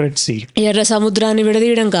dividing Red Sea. ఎర్ర సముద్రాన్ని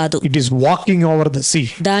విడదీయడం కాదు, It is walking over the sea.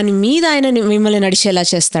 దాని మీద ఆయన మిమ్మల్ని నడిచేలా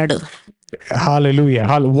చేస్తాడు. Hallelujah.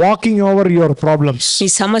 Walking over your problems. ఈ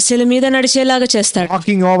సమస్యల మీద నడిచేలాగా చేస్తాడు.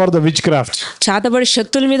 Walking over the witchcraft. చాతబడి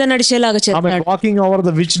శక్తుల మీద నడిచేలాగా Amen. చేస్తాడు. Walking over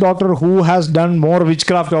the witch doctor who has done more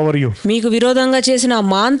witchcraft over you. మీకు విరోధంగా చేసిన ఆ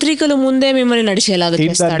మాంత్రికులు ముందే మిమ్మల్ని నడిచేలాగా In the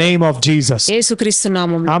చేస్తాడు. name of Jesus. యేసుక్రీస్తు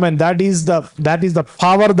నామములో. Amen. That is the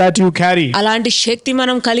power that you carry. అలాంటి శక్తి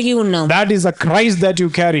మనం కలిగి ఉన్నాం. That is the Christ that you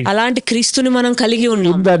carry. అలాంటి క్రీస్తుని మనం కలిగి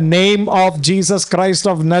ఉన్నాం. In the name of Jesus Christ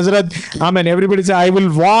of Nazareth. Amen. Everybody say, I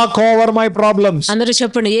will walk over my problems. అందరూ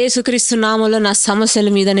చెప్పండి, యేసుక్రీస్తు నామములో నా సమస్యల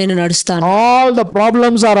మీద నేను నడుస్తాను. All the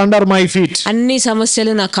problems are under my feet. అన్ని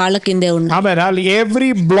సమస్యలు నా కాళ్ళ కిందే ఉన్నాయి. Amen.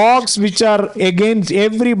 Every blocks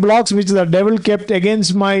which the devil kept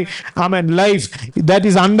against my, amen, life, that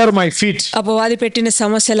is under my feet. అపవాది పెట్టిన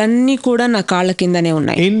సమస్యలన్నీ కూడా నా కాళ్ళ కిందనే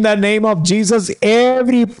ఉన్నాయి. In the name of Jesus,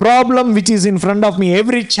 every problem which is in front of me,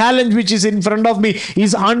 every challenge which is in front of me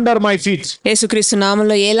is under my feet. యేసుక్రీస్తు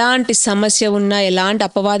నామములో ఎలాంటి సమస్య ఉన్నా, ఎలాంటి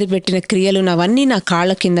అపవాది పెట్టిన క్రియలు అవన్నీ నా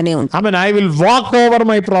కాళ్ళ కిందనే ఉంటాయి. Amen. I will walk over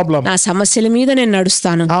my problem. నా సమస్యల మీద నేను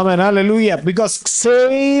నడుస్తాను. Amen. Hallelujah. Because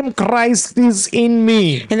same Christ is in me.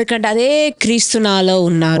 ఎందుకంటే అదే క్రీస్తు నాలో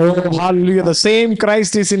ఉన్నారు. Oh, hallelujah. The same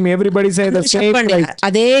Christ is in me. Everybody say the same Christ.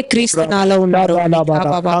 అదే క్రీస్తు నాలో ఉన్నారు.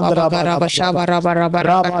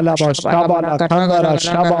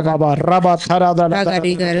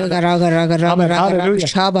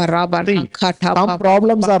 Some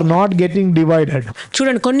problems are not getting divided.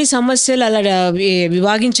 చూడండి, కొన్ని సమస్యలు అలా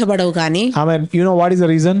విభాగించబడవు. కానీ Amen. You know what is the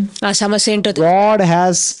reason? ఆ సమస్య ఏంటో God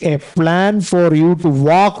has a plan for you to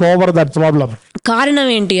walk over that problem. కారణం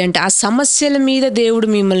ఏంటి అంటే ఆ సమస్యల మీద దేవుడు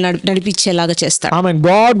మిమ్మల్ని నడిపించేలాగా చేస్తాడు. Amen.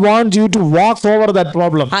 God wants you to walk over that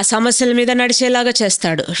problem. ఆ సమస్యల మీద నడిచేలాగా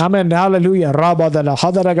చేస్తాడు. Amen. Hallelujah. Rabadala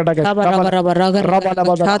hadaragadaga.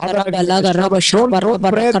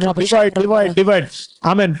 Divide.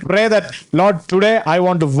 Amen. Pray that, Lord, today I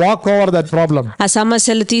want to walk over that problem. ఆ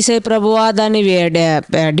సమస్యలు తీసే ప్రభువా, దాన్ని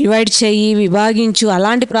డివైడ్ చెయ్యి, విభాగించు,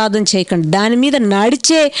 అలాంటి ప్రార్థన చేయకండి. దాని మీద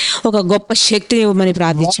నడిచే ఒక గొప్ప శక్తిని ఇవ్వమని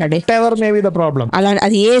ప్రార్థించాడు. Whatever may be the problem. అలా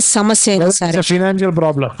అది ఏ సమస్య అయినా సరే, It's a financial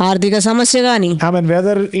problem. ఆర్థిక సమస్య గాని, Amen.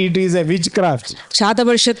 Whether it is a witchcraft.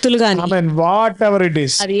 చాతబడి శక్తులు గాని, Amen. Whatever it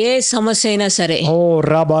is. అది ఏ సమస్య అయినా సరే, Oh,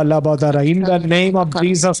 Rabalabadara. In the name of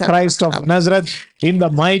Jesus Christ of Nazareth, in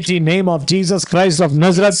the mighty name of Jesus Christ of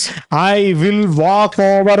Nazareth, I will walk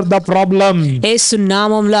over the problem. యేసు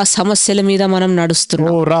నామములో ఆ సమస్యల మీద మనం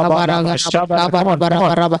నడుస్తున్నాం. Oh,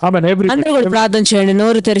 Amen. అందరూ కూడా ప్రార్థన చేయండి,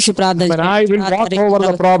 నోరు తెరిచి ప్రార్థన I will walk over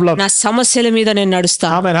the problem. నా సమస్యల మీద నేను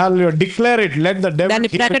నడుస్తాను. Amen. Hallelujah. Declare it. Let the devil దాన్ని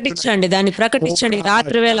hear it. ప్రకటించండి.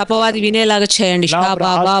 రాత్రి వేళ అపవాది వినేలాగా చేయండి.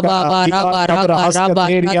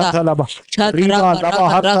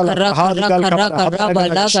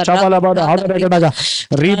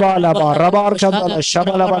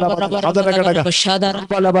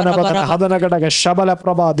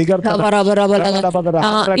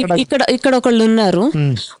 ఇక్కడ ఒకళ్ళు ఉన్నారు,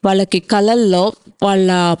 వాళ్ళకి కళల్లో వాళ్ళ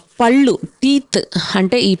పళ్ళు టీత్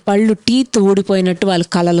అంటే ఈ పళ్ళు టీత్ ఊడిపోయినట్టు వాళ్ళ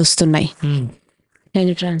కళలు వస్తున్నాయి.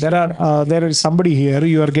 There is somebody here.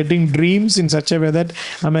 You are getting dreams in such a way that,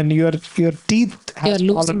 Amen, your teeth has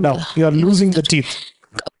fallen down. You are losing the teeth.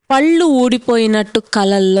 పళ్ళు ఊడిపోయినట్టు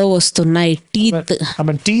కళల్లో వస్తున్నాయి. Teeth,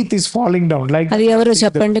 Amen. Teeth is falling down. Like అది ఎవరో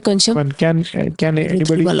చెప్పండి కొంచెం. can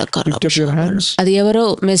anybody lift up your hands? అది ఎవరో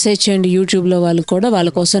message చేయండి. యూట్యూబ్ లో వాళ్ళు కూడా, వాళ్ళ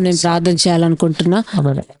కోసం నేను ప్రార్థన చేయాలనుకుంటున్నా.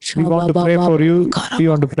 Amen. We want to pray for you. We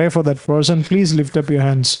want to pray for that person. Please lift up your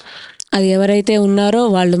hands. అది ఎవరైతే ఉన్నారో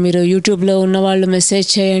వాళ్ళు, మీరు యూట్యూబ్ లో ఉన్న వాళ్ళు మెసేజ్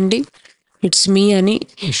చేయండి. ఇట్స్ మీ అని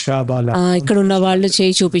Shabala. ఇక్కడ ఉన్న వాళ్ళు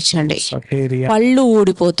చేయి చూపించండి. Sateria. పళ్ళు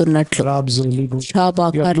ఊడిపోతున్నట్లు. Rabzolibu. షాబా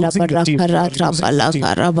You are losing the teeth. You are losing the teeth.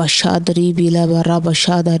 రబ షాదరి బిలబ రబ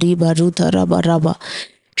షాదరి బరుత రబ రబ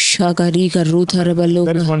షగరి గరుత రబలు.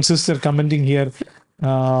 There is one sister commenting here.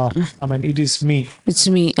 I mean, it is me. It's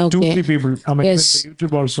me. 2-3 okay. people. I mean, Yes. in the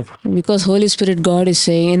YouTube also. Because Holi spirit God is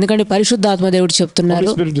saying, ఎందుకంటే పరిశుద్ధాత్మ దేవుడు Holy చెప్తున్నారు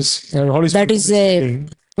Spirit is. Holy Spirit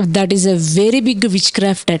that is a very big which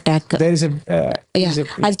craft attack. There is a. There is a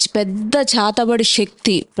అది పెద్ద చాతబడి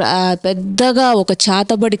శక్తి, పెద్దగా ఒక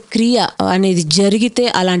చాతబడి క్రియ అనేది జరిగితే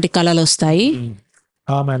అలాంటి కళలు వస్తాయి.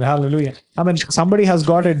 Amen. Hallelujah. I mean, somebody has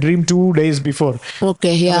got a dream 2 days before.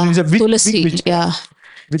 Okay. Yeah I mean, it's a big, Tulasi. big witch. Yeah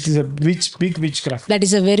Which is a big witchcraft. That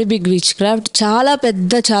is a very big which craft. చాలా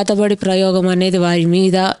పెద్ద చాతబడి ప్రయోగం అనేది వారి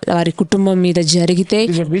మీద, వారి కుటుంబం మీద జరిగితే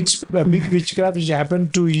It is a big witchcraft which happened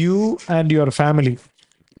to you and your family.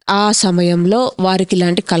 ఆ సమయంలో వారికి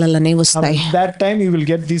ఇలాంటి కళలు అనేవి వస్తాయి. That time you will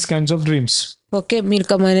get these kinds of dreams. Okay. మీరు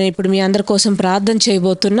ఇప్పుడు మీ అందరి కోసం ప్రార్థన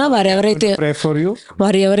చేయబోతున్నా, వారు Pray for you.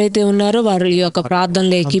 ఉన్నారో వారి యొక్క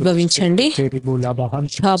ప్రార్థనలో ఏకీభవించండి.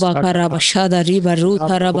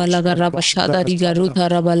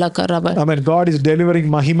 I mean, God is delivering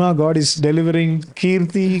Mahima, God is delivering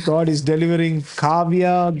Kirti, God is delivering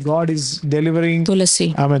Kavya, God is delivering Tulasi.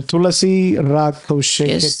 I mean, Tulasi, Rakoshe.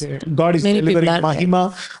 Yes. God is Many delivering people are Mahima,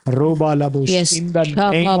 Roba Labush. Yes. In the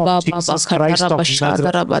name of Jesus Christ of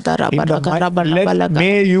Nazareth.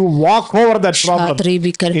 May you walk over that problem.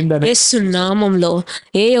 In the name. యేసు నామంలో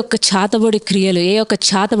ఏ యొక్క చాతబడి క్రియలు, ఏ యొక్క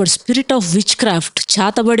చాతబడి spirit of which craft,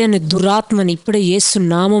 చాతబడి అనే దురాత్మని ఇప్పుడే యేసు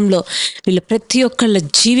నామంలో వీళ్ళ ప్రతి ఒక్కళ్ళ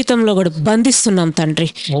జీవితంలో కూడా బంధిస్తున్నాం తండ్రి.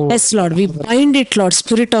 Yes lord, we bind it lord,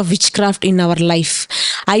 spirit of which craft in our life.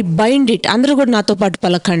 I bind it. అందరూ కూడా నాతో పాటు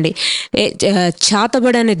పలకండి.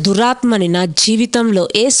 చాతబడి అనే దురాత్మని నా జీవితంలో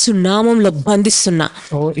యేసు నామంలో బంధిస్తున్నా.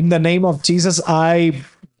 Oh, in the name of Jesus, I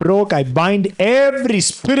bind every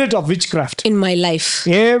spirit of witchcraft in my life.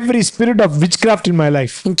 Every spirit of witchcraft in my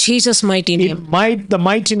life. In Jesus mighty name. In the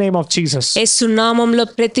mighty name of Jesus. యేసు నామములో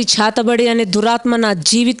ప్రతి చాతబడి అనే దురాత్మ నా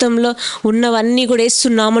జీవితంలో ఉన్నవన్నీ కూడా యేసు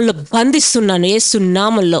నామములో బంధిస్తున్నాను. యేసు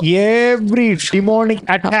నామములో every demonic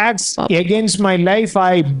attacks against my life,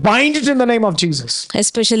 I bind it in the name of Jesus.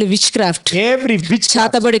 Especially witchcraft. Every witchcraft.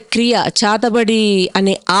 చాతబడి క్రియ, చాతబడి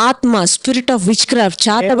అనే ఆత్మ, స్పిరిట్ ఆఫ్ విచ్క్రాఫ్ట్,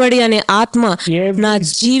 చాతబడి అనే ఆత్మ నా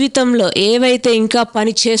జీవితంలో ఏవైతే ఇంకా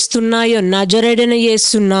పని చేస్తున్నాయో నజరేయుడైన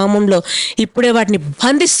యేసు నామములో ఇప్పుడే వాటిని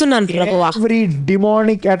బంధిస్తున్నాను ప్రభువా. Every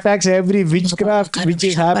demonic attacks, every witchcraft which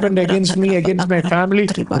has happened against me, against my family,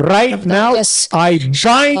 right now, Yes. I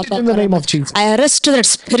bind it in the name of Jesus. I arrest that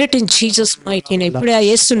spirit in Jesus mighty name. ఇప్పుడే ఆ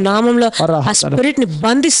యేసు నామములో ఆ spirit ని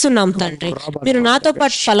బంధిస్తున్నాం తండ్రి. మీరు నాతో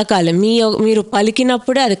పాటు పలకాలి. మీరు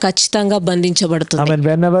పలికినప్పుడే అది ఖచ్చితంగా బంధించబడుతుంది. I mean,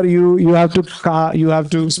 whenever you have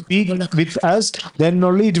to speak with us, then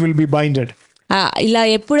only it will be binded. ఇలా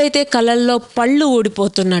ఎప్పుడైతే కళల్లో పళ్ళు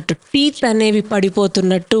ఊడిపోతున్నట్టు, టీత్ అనేవి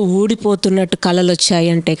పడిపోతున్నట్టు, ఊడిపోతున్నట్టు కళలు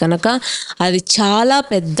వచ్చాయంటే కనుక అది చాలా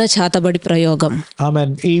పెద్ద చాతబడి ప్రయోగం. Amen.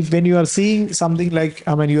 When you are seeing something like,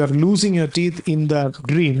 I mean, you are losing your teeth in the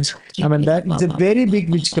dreams, I mean, that is a very big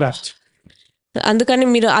witchcraft. అందుకని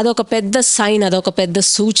మీరు అదొక పెద్ద సైన్, అదొక పెద్ద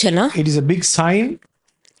సూచన. It is a big sign.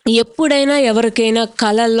 ఎప్పుడైనా ఎవరికైనా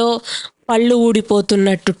కళలో పళ్ళు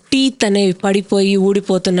ఊడిపోతున్నట్టు, టీత్ అనేవి పడిపోయి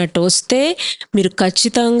ఊడిపోతున్నట్టు వస్తే మీరు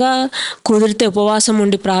ఖచ్చితంగా కుదిరితే ఉపవాసం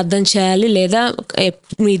ఉండి ప్రార్థన చేయాలి, లేదా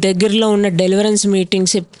మీ దగ్గరలో ఉన్న డెలివరెన్స్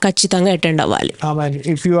మీటింగ్స్ ఖచ్చితంగా అటెండ్ అవ్వాలి.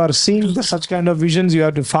 If you are seeing such kind of visions, you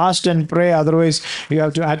have to fast and pray. Otherwise, you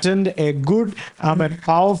have to attend a good,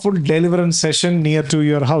 powerful deliverance session near to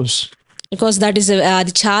your house. Because that is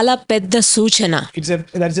అది చాలా పెద్ద సూచన.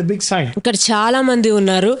 That's a big sign. ఇక్కడ చాలా మంది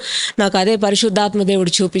ఉన్నారు, నాకు అదే పరిశుద్ధాత్మ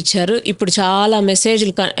దేవుడు చూపించారు. ఇప్పుడు చాలా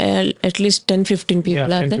మెసేజ్లు, అట్లీస్ట్ 10-15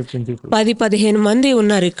 పీపుల్, 10-15 మంది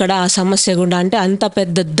ఉన్నారు ఇక్కడ ఆ సమస్య గుండా. అంటే అంత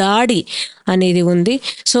పెద్ద దాడి అనేది ఉంది.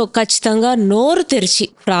 సో ఖచ్చితంగా నోరు తెరిచి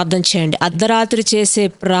ప్రార్థన చేయండి. అర్ధరాత్రి చేసే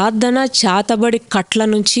ప్రార్థన చాతబడి కట్ల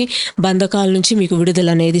నుంచి, బంధకాల నుంచి మీకు విడుదల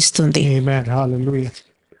అనేది ఇస్తుంది. Amen. Hallelujah.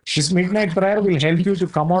 This midnight prayer will help you to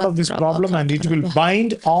come out of this problem, and it will bind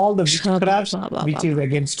all the witchcrafts which is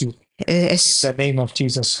against you. In the name of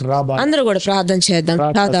Jesus. అందరూ కూడా ప్రార్థన చేద్దాం.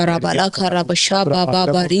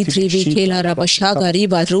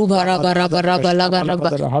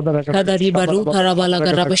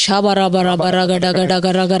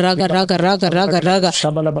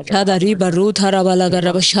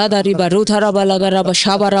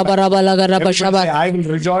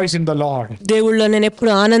 దేవుళ్ళో నేను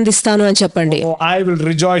ఎప్పుడు ఆనందిస్తాను అని చెప్పండి. I will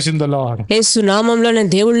rejoice in the Lord. యేసు నామములో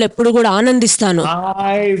నేను దేవుళ్ళో ఎప్పుడు కూడా ఆనందిస్తాను.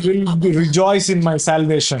 I will rejoice in my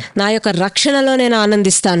salvation. నా యొక్క రక్షణలో నేను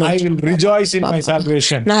ఆనందిస్తాను. I will rejoice in my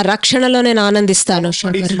salvation. నా రక్షణలో నేను ఆనందిస్తాను.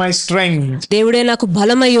 God is my strength. దేవుడే నాకు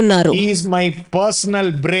బలమై ఉన్నారు. He is my personal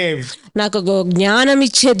brave. నాకు జ్ఞానం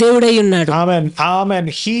ఇచ్చే దేవుడై ఉన్నాడు. Amen. Amen.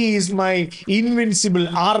 He is my invincible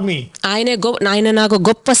army. ఆయన నాకు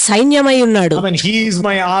గొప్ప సైన్యమై ఉన్నాడు. Amen. He is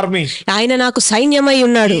my army. ఆయన నాకు సైన్యమై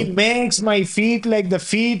ఉన్నాడు. He makes my feet like the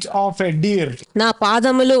feet of a deer. నా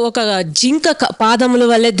పాదములు ఒక జింక పాదముల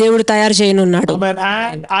వల్లే దేవుడు తయారు చేయనున్నాడు. Amen.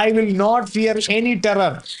 And I will not fear any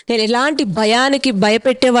terror. నేను ఎలాంటి భయానికి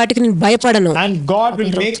భయపెట్టే వాటికి నేను భయపడను. And God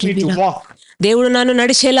will make me to walk. దేవుడు నన్ను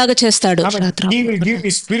నడిచేలాగా చేస్తాడు. He will give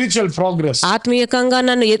me spiritual progress. ఆత్మీయంగా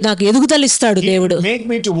నాకు ఎదుగుదల ఇస్తాడు దేవుడు. Make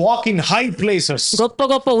me to walk in high places. గొప్ప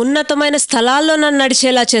గొప్ప ఉన్నతమైన స్థలాల్లో నన్ను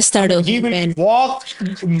నడిచేలా చేస్తాడు. He will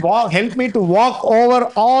help me to walk over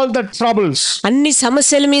all the troubles. అన్ని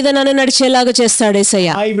సమస్యల మీద నన్ను నడిచేలాగా చేస్తాడు యేసయ్య.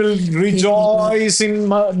 I will rejoice in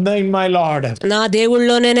my Lord. నా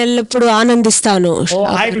దేవుళ్ళలో నేను ఎల్లప్పుడూ ఆనందిస్తాను.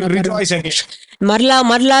 I will rejoice again.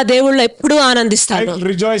 మరలా దేవుళ్ళో ఎప్పుడూ ఆనందిస్తాను. I will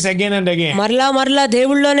rejoice again and again. మరలా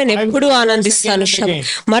దేవుళ్ళో నేను ఎప్పుడూ ఆనందిస్తాను.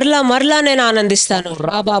 మరలా నేను ఆనందిస్తాను.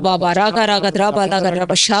 రాబా బాబా రాగా రాగ ద్రాబా లాగ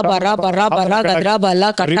రబ షాబా రాబా రాబా రాగ ద్రాబా లా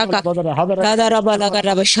కటాక రాదా రాబా లాగ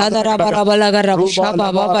రబ షాదా రాబా రాబా లాగ రబ షాబా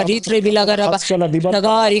బాబా రీత్రి బిలాగ రబ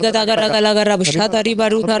రగా రిగ దాగ రగ లాగ రబ షాదా రిబా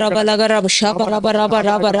రూథా రబా లాగ రబ షాబా రాబా రాబా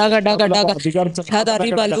రాబా రాగ డగ డగ షాదా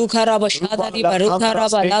రిబా లూఖా రబ షాదా రిబా రూథా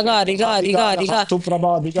రబా లాగ రిగా రిగా రిగా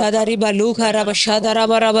షాదా రిబా లూఖా రబ షాదా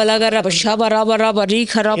రాబా రాబా లాగ రబ షాబా రాబా రాబా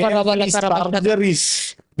రీఖా రబా రాబా లాగ రబ Surgeries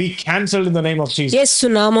be cancelled in the name of Jesus. యేసు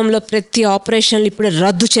నామములో ప్రతి ఆపరేషన్ ఇప్పుడు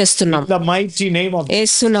రద్దు చేస్తున్నాం. The mighty name of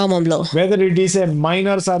యేసు నామములో. Whether it is a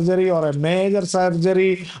minor surgery or a major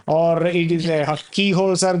surgery or it is a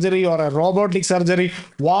keyhole surgery or a robotic surgery,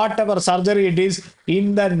 whatever surgery it is, in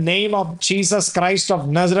the name of Jesus Christ of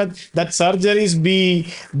Nazareth, that surgeries be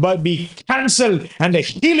cancelled and a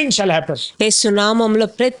healing shall happen. యేసు నామములో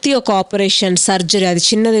ప్రతి ఒక్క operation surgery, అది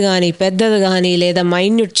చిన్నది గాని పెద్దది గాని లేదా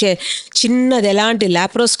minute చిన్నది ఎలాంటి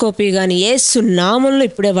లాప్రోస్కోపీ గాని యేసు నామములో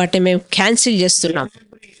ఇప్పుడే వాటిని మేము క్యాన్సిల్ చేస్తున్నాం.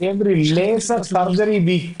 Every laser surgery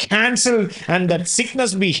be cancelled and that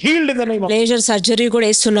sickness be healed in the name of laser surgery కూడా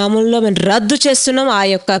యేసు నామములో మేము రద్దు చేస్తున్నాం. ఆ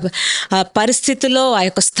యొక్క పరిస్థితిలో ఆ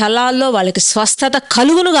యొక్క స్థలాల్లో వాళ్ళకి స్వస్థత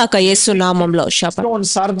కలుగును గాక యేసు నామములో. stone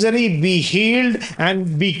surgery be healed and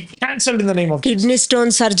be cancelled in the name of kidney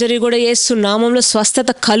stone surgery కూడా యేసు నామములో స్వస్థత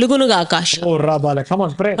కలుగును గాక. Oh rabala, come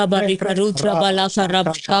on, pray.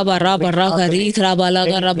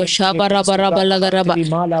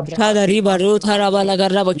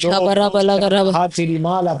 Hatiri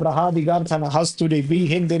mala prahadi garthana hastudi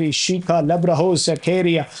bihendiri shika labraho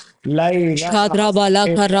sakeria lai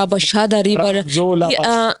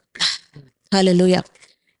హల్లెలూయా.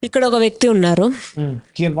 ఇక్కడ ఒక వ్యక్తి ఉన్నారు.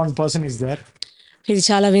 Here one person is there. ఇది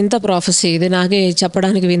చాలా వింత ప్రాఫెసీ. ఇది నాకే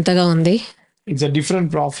చెప్పడానికి వింతగా ఉంది. It's a different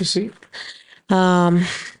prophecy.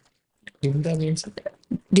 Vinta means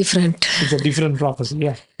different. it's a different prophecy.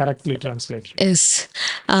 Yeah, correctly translated. Yes.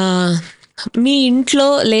 మీ ఇంట్లో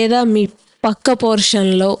లేదా మీ పక్క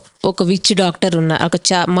పోర్షన్లో ఒక విచ్ డాక్టర్ ఉన్నారు, ఒక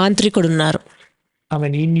మాంత్రికుడు ఉన్నారు. I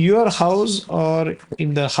mean, in your house or in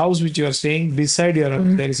the house which you are staying, beside your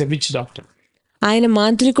there is a witch doctor. ఆయన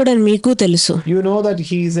మాంత్రికుడు అని మీకు తెలుసు. You know that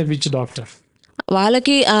he is a witch doctor.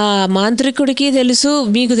 వాళ్ళకి ఆ మాంత్రికుడికి తెలుసు,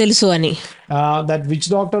 మీకు తెలుసు అని. That witch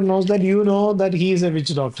doctor knows that you know that he is a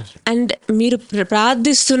witch doctor. And మీరు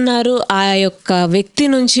ప్రార్థిస్తున్నారు ఆ యొక్క వ్యక్తి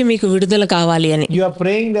నుంచి మీకు విడుదల కావాలి అని. You are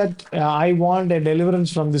praying that I want a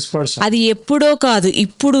deliverance from this person. అది ఎప్పుడో కాదు,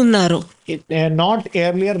 ఇప్పుడు ఉన్నారు. Not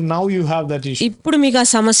earlier, now you have that issue. ఇప్పుడు మీకు ఆ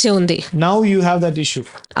సమస్య ఉంది. Now you have that issue.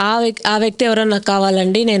 ఆ వ్యక్తి ఎవరో నాకు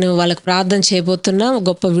కావాలండి, నేను వాళ్ళకి ప్రార్థన చేయబోతున్నా,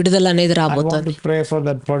 గొప్ప విడుదల అనేది రాబోతుంది. I want to pray for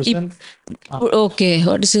that person. Okay,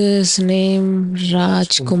 what is his name?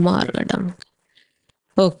 Raj Kumar గడం.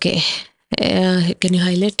 Okay, can you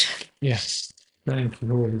highlight? Yes. Thank you,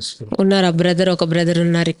 Holy Spirit. ఉన్నారా బ్రదర్? ఒక బ్రదర్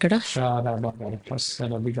ఉన్నారు ఇక్కడ.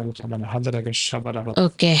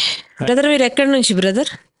 ఓకే బ్రదర్, మీరు ఎక్కడి నుంచి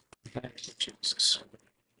బ్రదర్?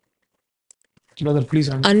 Brother, please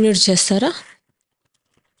అన్మ్యూట్ చేస్తారా?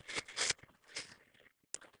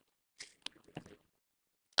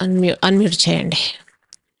 అన్మ్యూట్ చేయండి.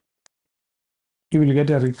 You will get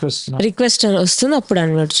a request now. Request వస్తుంది, అప్పుడు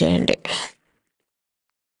అన్మ్యూట్ చేయండి.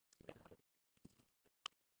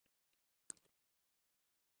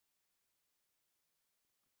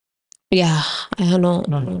 Yeah, I know.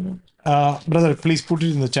 No. Brother, please put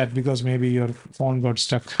it in the chat because maybe your phone got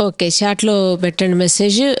stuck. Okay, చాట్లో పెట్టండి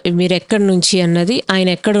message, మీరు ఎక్కడి నుంచి అన్నది, ఆయన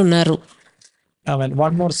ఎక్కడ ఉన్నారు.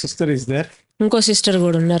 One more sister is there. ఇంకో సిస్టర్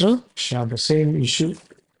కూడా ఉన్నారు. The same issue.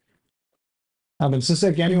 Sister,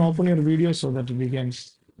 can you open your video so that we can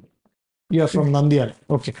You are from Nandyal.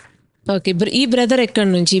 Okay. Okay, ఈ బ్రదర్ ఎక్కడి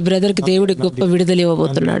నుంచి? ఈ బ్రదర్కి దేవుడికి గొప్ప విడుదల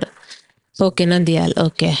ఇవ్వబోతున్నాడు. ఓకే, నంద్యాల.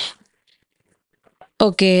 ఓకే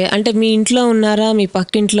ఓకే, అంటే మీ ఇంట్లో ఉన్నారా, మీ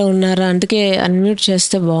పక్కింట్లో ఉన్నారా? అందుకే అన్మ్యూట్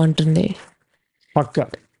చేస్తే బాగుంటుంది.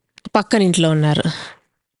 పక్కన ఇంట్లో ఉన్నారు,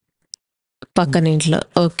 పక్కన ఇంట్లో.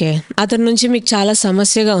 ఓకే, అతని నుంచి మీకు చాలా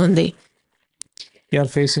సమస్యగా ఉంది. You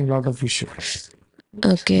are facing lot of issues.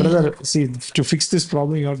 Okay, Brother, see, to fix this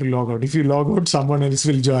problem, you have to log out. If you log out, someone else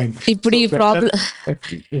will join. ఇప్పుడు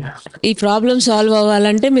Yeah. ఈ ప్రాబ్లం సాల్వ్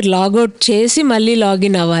అవ్వాలంటే మీరు లాగౌట్ చేసి మళ్ళీ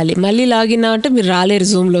లాగిన్ అవ్వాలి. మళ్ళీ login అవ్వంటే మీరు రాలేరు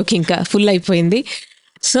జూమ్లోకి, ఇంకా ఫుల్ అయిపోయింది.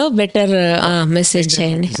 సో బెటర్ మెసేజ్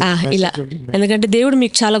చేయండి ఇలా, ఎందుకంటే దేవుడు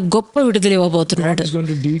మీకు చాలా గొప్ప విడుదల ఇవ్వబోతున్నాడు. God is going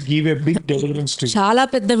to give a big deliverance to you. చాలా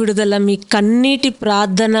పెద్ద విడుదల, మీ కన్నీటి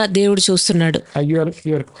ప్రార్థన దేవుడు చూస్తున్నాడు. You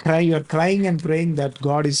are crying and praying that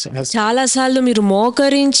God is. చాలా సార్లు మీరు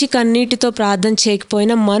మోకరించి కన్నీటితో ప్రార్థన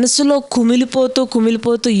చేయకపోయినా మనసులో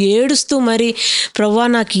కుమిలిపోతూ ఏడుస్తూ, మరి ప్రభువా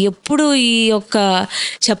నాకు ఎప్పుడు ఈ యొక్క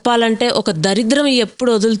చెప్పాలంటే ఒక దరిద్రం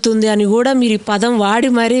ఎప్పుడు వదులుతుంది అని కూడా మీరు ఈ పదం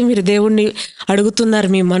వాడి మరి మీరు దేవుడిని అడుగుతున్నారు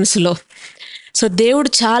మీ మనసులో. సో దేవుడు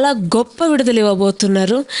చాలా గొప్ప విడుదల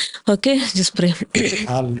ఇవ్వబోతున్నారు. Okay, just pray.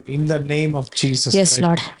 In the name of Jesus. yes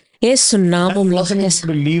Lord, యేసు నామములో.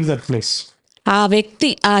 To leave that place. ఆ వ్యక్తి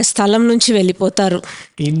ఆ స్థలం నుంచి వెళ్ళిపోతారు.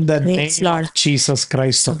 In the name Lord. of Jesus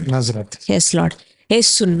Christ of Nazareth. yes Lord,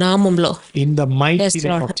 యేసు నామములో. In the mighty yes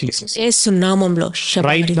name Lord, of Jesus. యేసు నామములో.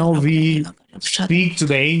 Right now we speak to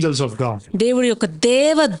the angels of God. దేవుడి యొక్క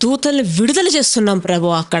దేవ దూతల్ని విడుదల చేస్తున్నాం ప్రభు.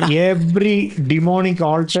 అక్కడ Every demonic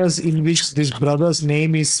altars in which this brother's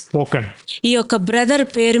name is spoken. ఈ యొక్క బ్రదర్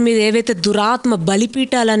పేరు మీద ఏవైతే దురాత్మ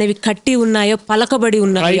బలిపీఠాలు అనేవి కట్టి ఉన్నాయో, పలకబడి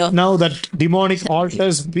ఉన్నాయో, Right now that demonic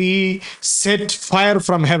altars be set fire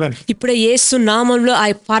from heaven. ఇప్పుడే యేసు నామంలో ఆ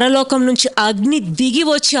పరలోకం నుంచి అగ్ని దిగి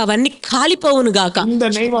వచ్చి అవన్నీ కాలిపోవును గాక. In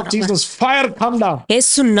the name of Jesus, fire come down.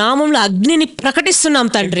 యేసు నామంలో అగ్నిని ప్రకటిస్తున్నాం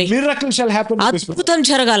తండ్రి. Miracle shall happen. అద్భుతం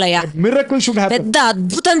జరగాలయ్యా, Miracle should happen. పెద్ద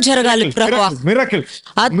అద్భుతం జరగాలి ప్రభువా. Miracle.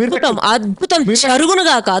 అద్భుతం జరుగును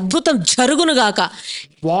గాక, అద్భుతం జరుగును గాక.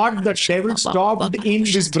 What the devil stopped in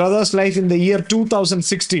this brother's life in the year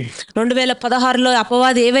 2016. 2016లో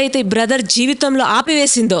అపవాది ఏవైతే ఈ బ్రదర్ జీవితంలో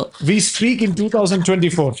ఆపివేసిందో, We speak in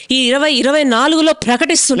 2024. ఈ 2024లో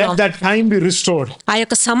ప్రకటిస్తున్నాం. Let that time be restored. ఆ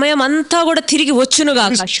యొక్క సమయం అంతా కూడా తిరిగి వచ్చును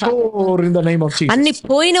గాక. Restore in the name of Jesus. అన్ని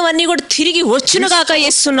పోయినవన్నీ కూడా తిరిగి వచ్చును గాక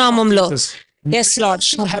యేసు నామములో. yes Lord,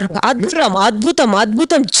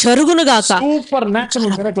 అద్భుతం జరుగును గాక. Supernatural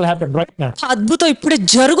miracle happen right now. అద్భుతం ఇప్పుడే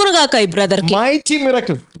జరుగును గాక ఈ బ్రదర్ కి. Mighty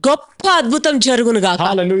miracle. గొప్ప అద్భుతం జరుగును గాక.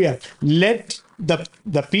 Hallelujah. Let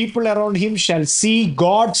the people around him shall see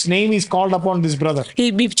God's name is called upon this brother. ఈ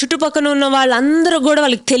చుట్టుపక్కల ఉన్న వాళ్ళందరూ కూడా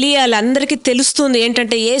వాళ్ళకి తెలియాలి, అందరికీ తెలుస్తుంది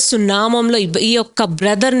ఏంటంటే యేసు నామంలో ఈ యొక్క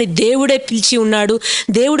బ్రదర్ ని దేవుడే పిలిచి ఉన్నాడు,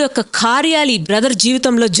 దేవుడి యొక్క కార్యాలు ఈ బ్రదర్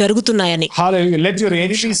జీవితంలో జరుగుతున్నాయని. Hallelujah. Let your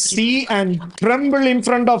enemies see and tremble in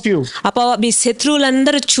front of you. మీ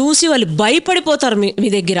శత్రువులందరూ చూసి వాళ్ళు భయపడిపోతారు మీ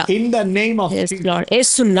దగ్గర. In the name of Jesus.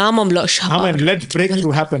 యేసు నామంలో. Amen. Let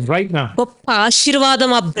breakthrough happen right now. గొప్ప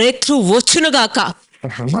ఆశీర్వాదం, ఆ బ్రేక్ త్రూ వచ్చునుగాక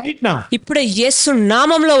right now. ఇప్పుడే యేసు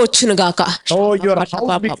నామంలో వచ్చునుగాక. Oh, your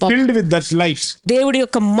house be filled with that light. దేవుడి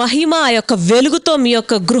యొక్క మహిమ, ఆ యొక్క వెలుగుతో మీ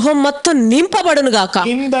యొక్క గృహం మొత్తం నింపబడునుగాక.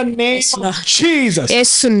 In the name of Jesus.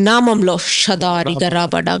 యేసు నామంలో.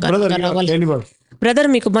 బ్రదర్,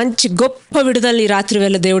 మీకు మంచి గొప్ప విడుదల ఈ రాత్రి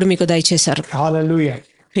వేళ దేవుడు మీకు దయచేశారు. Hallelujah.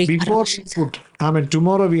 Before we put,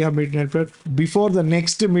 tomorrow we have midnight prayer. Before the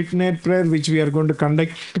next midnight prayer which we are going to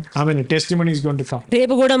conduct, a testimony is going to come.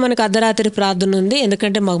 రేపు కూడా మనకు అర్ధరాత్రి ప్రార్థన ఉంది,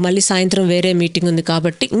 ఎందుకంటే మాకు మళ్ళీ సాయంత్రం వేరే మీటింగ్ ఉంది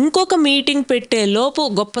కాబట్టి ఇంకొక మీటింగ్ పెట్టే లోపు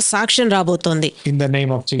గొప్ప సాక్ష్యం రాబోతోంది. In the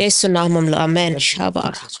name of Jesus. యేసు నామములో. ఆమేన్.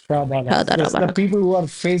 The people who are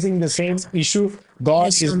facing the same issue, God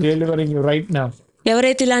is delivering you right now.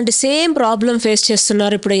 ఎవరైతే ఇలాంటి సేమ్ ప్రాబ్లం ఫేస్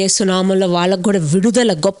చేస్తున్నారో ఇప్పుడు యేసు నామంలో వాళ్ళకు కూడా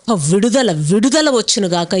విడుదల, గొప్ప విడుదల వచ్చును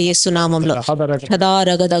గాక యేసు నామంలో.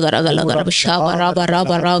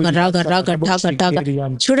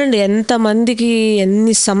 చూడండి ఎంత మందికి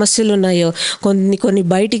ఎన్ని సమస్యలు ఉన్నాయో, కొన్ని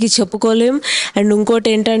బయటికి చెప్పుకోలేం. అండ్ ఇంకోటి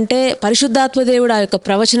ఏంటంటే పరిశుద్ధాత్మ దేవుడు ఆ యొక్క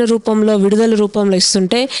ప్రవచన రూపంలో, విడుదల రూపంలో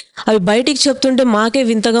ఇస్తుంటే అవి బయటికి చెప్తుంటే మాకే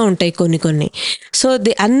వింతగా ఉంటాయి కొన్ని. సో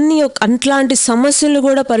అట్లాంటి సమస్యలు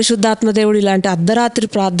కూడా పరిశుద్ధాత్మ దేవుడు ఇలాంటి అర్ధరాత్రి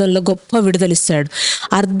ప్రార్థనలో గొప్ప విడుదలిస్తాడు.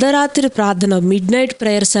 అర్ధరాత్రి ప్రార్థన, మిడ్ నైట్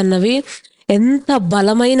ప్రేయర్స్ అన్నవి ఎంత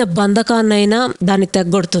బలమైన బంధకాన్నైనా దాన్ని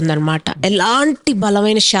తెగ్గొడుతుందనమాట. ఎలాంటి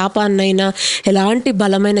బలమైన శాపాన్నైనా, ఎలాంటి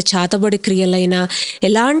బలమైన చాతబడి క్రియలైనా,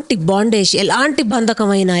 ఎలాంటి బాండేజ్, ఎలాంటి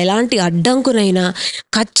బంధకమైనా, ఎలాంటి అడ్డంకునైనా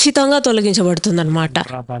ఖచ్చితంగా తొలగించబడుతుందనమాట.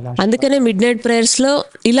 అందుకనే మిడ్ నైట్ ప్రేయర్స్లో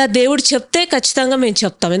ఇలా దేవుడు చెప్తే ఖచ్చితంగా మేము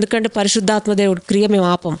చెప్తాం, ఎందుకంటే పరిశుద్ధాత్మ దేవుడు క్రియ మేము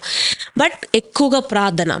ఆపం. బట్ ఎక్కువగా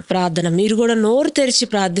ప్రార్థన మీరు కూడా నోరు తెరిచి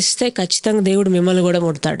ప్రార్థిస్తే ఖచ్చితంగా దేవుడు మిమ్మల్ని కూడా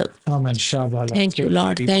ముడతాడు. Thank you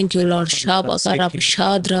lord, thank you lord.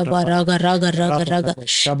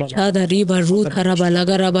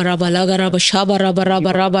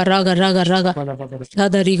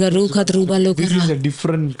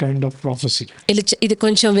 different kind of prophecy. ఇది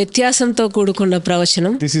కొంచెం వ్యత్యాసంతో కూడుకున్న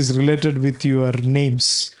ప్రవచనం. This is related with your names.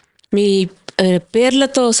 మీ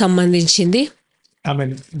పేర్లతో సంబంధించింది. I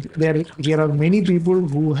mean, there are many people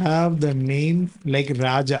who have the name like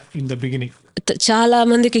Raja in the beginning. చాలా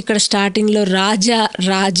మందికి ఇక్కడ స్టార్టింగ్ లో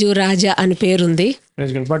రాజా అని పేరుంది.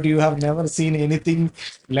 But you have never seen anything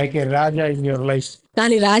like a Raja in your life.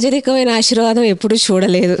 కానీ రాజరికమైన ఆశీర్వాదం ఎప్పుడూ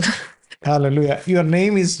చూడలేదు. Hallelujah. Your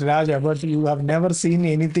name is Raja, but you have never seen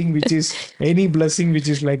anything which is any blessing which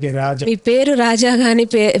is like a Raja. మీ పేరు రాజా కానీ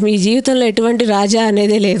మీ జీవితంలో ఎటువంటి రాజా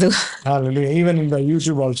అనేదే లేదు. Hallelujah. Even in the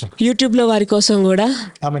YouTube also. YouTube లో వారి కోసం కూడా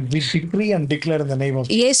We decree and declare in the name of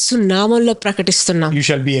యేసు నామములో ప్రకటిస్తున్నాం. You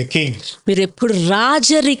shall be a king. మీరు ఎప్పుడు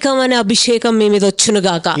రాజరికం అనే అభిషేకం మీ మీద వచ్చును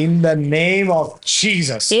గాక. In the name of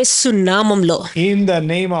Jesus. యేసు నామములో. In the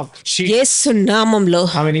name of Jesus. యేసు నామములో.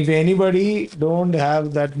 If anybody don't have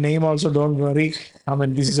that name also, don't worry.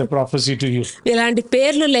 This is a prophecy to you. ఇలాంటి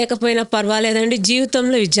పేర్లు లేకపోయినా పర్వాలేదండి,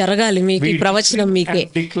 జీవితంలో ఇవి జరగాలి. మీకు ఈ ప్రవచనం మీకే.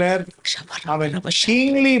 Declare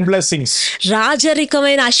kingly blessings.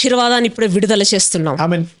 రాజరికమైన ఆశీర్వాదాన్ని ఇప్పుడు విడుదల చేస్తున్నాం.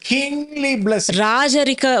 Kingly blessings.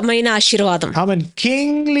 రాజరికమైన ఆశీర్వాదం.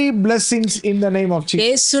 Kingly blessings in the name of Jesus.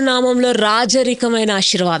 యేసు నామములో రాజరికమైన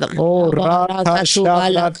ఆశీర్వాదం.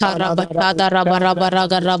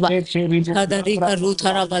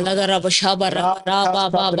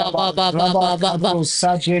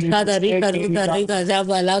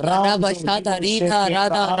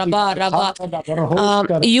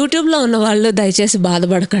 యూట్యూబ్ లో ఉన్న వాళ్ళు దయచేసి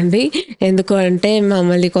బాధపడకండి. ఎందుకు అంటే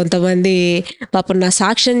మమ్మల్ని కొంతమంది పాపం నా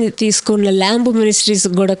సాక్ష్యం తీసుకున్న ల్యాంబ్ మినిస్ట్రీస్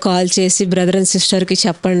కూడా కాల్ చేసి బ్రదర్ అండ్ సిస్టర్ కి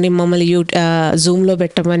చెప్పండి మమ్మల్ని జూమ్ లో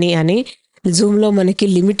పెట్టమని అని. జూమ్లో మనకి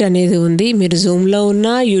లిమిట్ అనేది ఉంది. మీరు జూమ్లో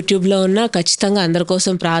ఉన్నా యూట్యూబ్లో ఉన్నా ఖచ్చితంగా అందరి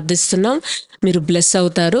కోసం ప్రార్థిస్తున్నాం. మీరు బ్లెస్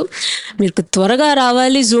అవుతారు. మీకు త్వరగా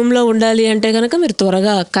రావాలి, జూమ్లో ఉండాలి అంటే కనుక మీరు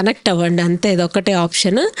త్వరగా కనెక్ట్ అవ్వండి, అంతే. ఇదొక్కటే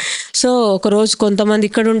ఆప్షన్. సో ఒకరోజు కొంతమంది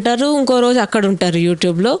ఇక్కడ ఉంటారు, ఇంకో రోజు అక్కడ ఉంటారు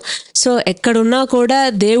యూట్యూబ్లో. సో ఎక్కడున్నా కూడా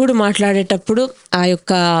దేవుడు మాట్లాడేటప్పుడు ఆ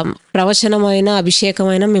యొక్క ప్రవచనమైన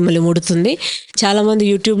అభిషేకమైన మిమ్మల్ని ముడుతుంది. చాలామంది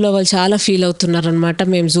యూట్యూబ్లో వాళ్ళు చాలా ఫీల్ అవుతున్నారు అనమాట,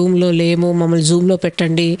 మేము జూమ్లో లేము, మమ్మల్ని జూమ్లో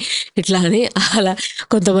పెట్టండి ఇట్లా అని. అలా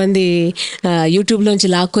కొంతమంది యూట్యూబ్లోంచి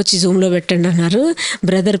లాక్కొచ్చి జూమ్లో పెట్టండి అన్నారు.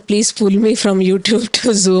 Brother please pull me from YouTube to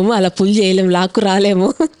Zoom. అలా పుల్ చేయలేము, లాక్కు రాలేము.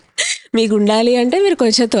 మీకు ఉండాలి అంటే మీరు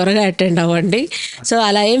కొంచెం త్వరగా అటెండ్ అవ్వండి. సో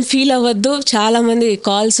అలా ఏం ఫీల్ అవ్వద్దు. చాలామంది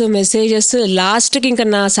కాల్స్, మెసేజెస్, లాస్ట్కి ఇంకా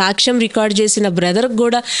నా సాక్ష్యం రికార్డ్ చేసిన బ్రదర్కి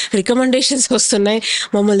కూడా రికమెండేషన్స్ వస్తున్నాయి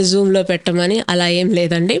మమ్మల్ని జూమ్లో పెట్టమని. అలా ఏం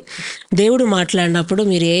లేదండి, దేవుడు మాట్లాడినప్పుడు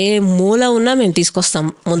మీరు ఏ మూల ఉన్నా మేము తీసుకొస్తాం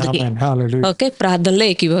ముందుకి. ఓకే, ప్రార్థనలో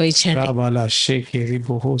ఏకీభవించండి.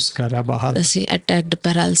 Attacked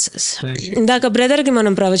paralysis. ఇందాక బ్రదర్కి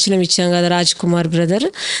మనం ప్రవచనం ఇచ్చాం కదా, రాజ్ కుమార్ బ్రదర్,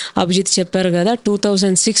 అభిజిత్ చెప్పారు కదా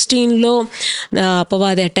 2016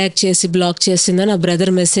 అపవాది అటాక్ చేసి బ్లాక్ చేసిందని ఆ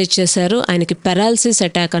బ్రదర్ మెసేజ్ చేశారు. ఆయనకి పెరాలసిస్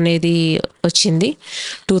అటాక్ అనేది వచ్చింది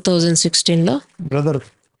 2016లో. Brother,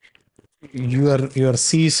 your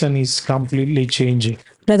season is completely changing.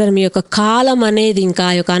 Brother, మీ యొక్క కాలం అనేది ఇంకా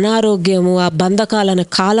ఆ యొక్క అనారోగ్యము, ఆ బంధకాలనే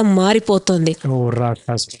కాలం మారిపోతుంది.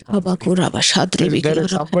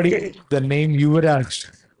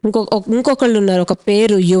 ఇంకొకళ్ళు ఉన్నారు, ఒక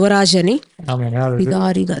పేరు యువరాజ్ అని.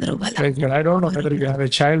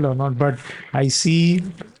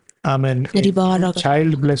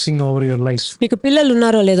 child blessing over your life. మీకు పిల్లలు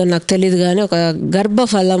ఉన్నారో లేదో నాకు తెలియదు కానీ ఒక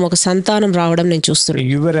గర్భఫలం, ఒక సంతానం రావడం నేను చూస్తున్నాను.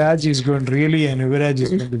 Yuvraj is going really and Yuvraj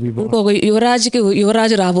is going to be born. ఇంకొక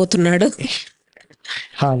యువరాజు రాబోతున్నాడు.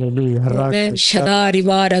 Hallelujah.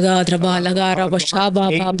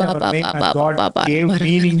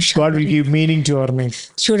 God will give meaning to our name.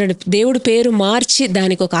 చూడండి, దేవుడు పేరు మార్చి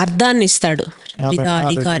దానికి ఒక అర్థాన్ని ఇస్తాడు.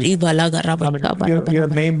 Your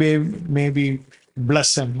name may be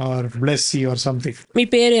blessing or blessy or something. మీ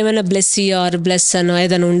పేరు ఏమైనా బ్లెస్సీ ఆర్ బ్లెస్ అనో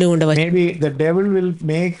ఏదైనా ఉండవచ్చు. Maybe the devil will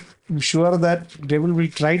make sure that devil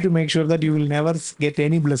will try to make sure that you will never get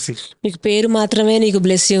any blessing. నీకు పేరు మాత్రమే నీకు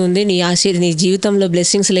blessing ఉంది, నీ జీవితంలో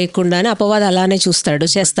బ్లెస్సింగ్స్ లేకుండానే అపవాది అలానే చేస్తాడు.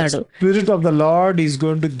 Spirit of the Lord is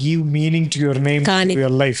going to give meaning to your name, to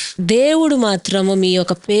your life. దేవుడు మాత్రము మీ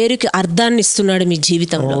యొక్క పేరుకి అర్థాన్ని ఇస్తున్నాడు మీ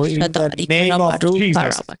జీవితంలో.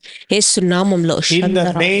 యేసు నామములో, in the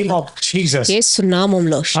name of Jesus. యేసు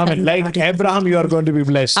నామములో. Amen. Like Abraham, you are going to be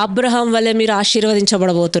blessed. Abraham వలె మీరు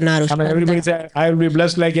ఆశీర్వదించబడబోతున్నారు. Amen. Everybody say, I will be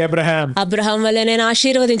blessed like Abraham. Abraham వలె నేను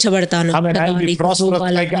ఆశీర్వదించబడతాను. Amen. I will be prosperous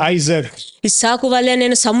like Isaac. ఇస్సాకు వలె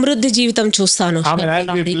నేను సమృద్ధి జీవితం చూస్తాను. Amen. I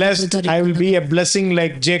will be blessed. I will be a blessing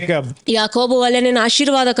like Jacob. యాకోబు వలె నేను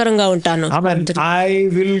ఆశీర్వాదకరంగా ఉంటాను. Amen. I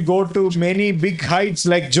will go to many big heights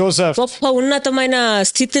like Joseph. గొప్ప ఉన్నతమైన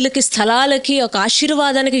స్థితులకి, స్థలాలకి, ఒక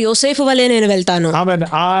ఆశీర్వాదానికి యోసేపు వలె నేను వెళ్తాను. Amen.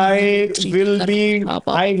 I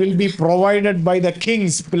will be provided by the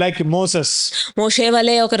kings like Moses. మోషే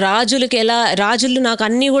వలె ఒక రాజులు నాకు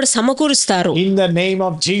అన్ని కూడా సమకూరుస్తారు. In the name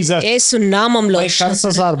of Jesus. యేసు నామములో. My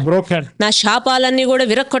curses are broken. నా శాపాలన్నీ కూడా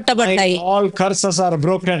విరక్కొట్టబడ్డాయి. All curses are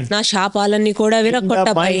broken. నా శాపాలన్నీ కూడా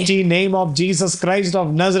విరక్కొట్టబడ్డాయి. In the mighty name of Jesus Christ of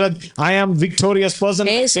Nazareth, I am victorious person.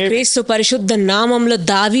 యేసు క్రీస్తు పరిశుద్ధ నామములో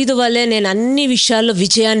దావీదు వలె నేను అన్ని విషయాల్లో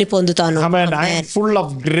విజయాన్ని పొందుతాను. Amen. I am full of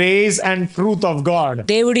grace and truth of God.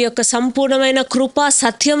 దేవుడి యొక్క సంపూర్ణమైన కృప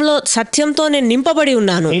సత్యంతో నేను నింపబడి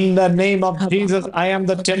ఉన్నాను. In the name of Jesus, I am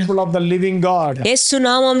the temple of the living God. యేసు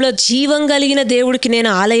నామములో జీవం కలిగిన దేవుడికి నేను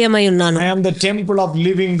ఆలయమై ఉన్నాను. I am the temple of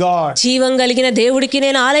living God. జీవం కలిగిన దేవుడికి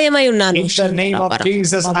నేను ఆలయమై ఉన్నాను. In the name of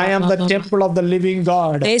Jesus, I am the temple of the living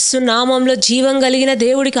God. యేసు నామములో జీవం కలిగిన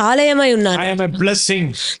దేవుడికి ఆలయమై ఉన్నాను. I am a blessing.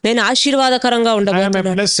 నేను ఆశీర్వాదకరంగా I am a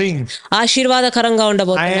ఉండబోతున్నాను. blessing. ఆశీర్వాదకరంగా I am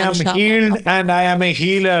ఉండబోతున్నాను. healed and I am a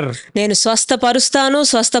healer. నేను స్వస్థపరుస్తాను,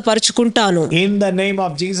 స్వస్థపరుచుకుంటాను. In the name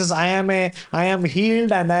of Jesus, I am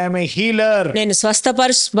healed and I am a healer. నేను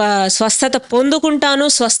స్వస్థత పొందుకుంటాను,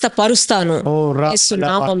 స్వస్థపరుస్తాను. యేసు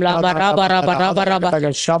నామములో.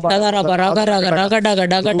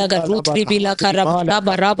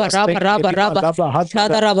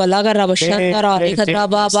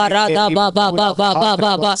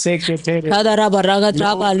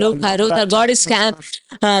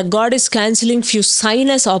 God is cancelling few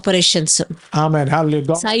sinus operations. Amen.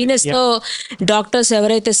 Hallelujah. Sinus తో doctors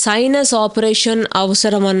ఎవరైతే sinus operation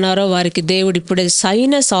అవసరం అన్నారో వారికి దేవుడు ఇప్పుడే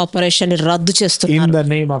సైనస్ ఆపరేషన్ రద్దు చేస్తున్నారు. In the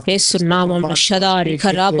name of యేసు నామములో. షదారి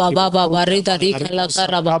ఖరాబా బాబా వరిదా రిఖల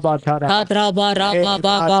ఖరాబా ఖద్రాబా రాబా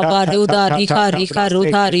బాబా రుదా రిఖా రిఖా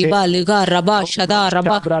రుదా రిబా లిగా రబా షదా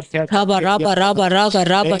రబా రబా రబా రబా రాగా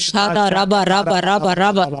రబా షదా రబా రబా రబా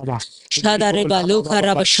రబా షదా రిబా లుఖా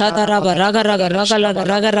రబా షదా రబా రగా రగా రగా రగా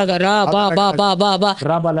రగా రగా రబా బాబా బాబా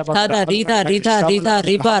షదా Rida Rida Rida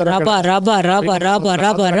రిబా రబా రబా రబా రబా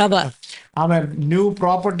రబా రబా. Amen. New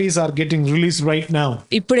properties are getting released right now.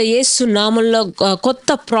 ఇప్పుడు యేసు నామములో కొత్త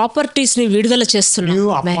ప్రాపర్టీస్ ని విడుదల చేస్తున్నాం. New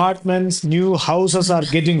apartments, new houses are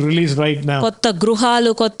getting released right now. కొత్త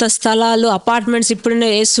గృహాలు, కొత్త స్థలాలు, అపార్ట్మెంట్స్ ఇప్పుడు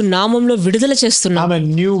యేసు నామములో విడుదల చేస్తున్నాం. Amen.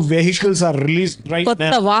 New vehicles are released right now.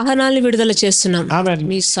 కొత్త వాహనాలను విడుదల చేస్తున్నాం. Amen.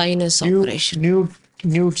 Me sinus operation.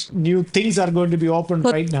 New things are going to be opened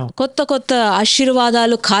right now. కొత్త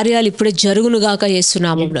ఆశీర్వాదాలు, కార్యాలు ఇప్పుడే జరుగును గాక యేసు In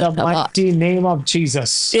నామములో. the mighty name of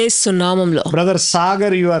Jesus. యేసు నామములో. Brother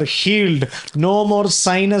Sagar, you are healed. No more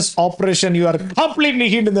sinus operation. You are completely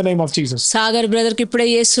healed in the name of Jesus. Sagar brother కి ఇప్పుడే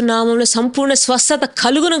యేసు నామములో సంపూర్ణ స్వస్థత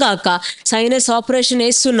కలుగును గాక. సైనస్ ఆపరేషన్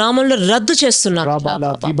యేసు నామములో రద్దు చేస్తున్నాం. రబ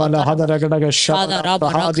రబ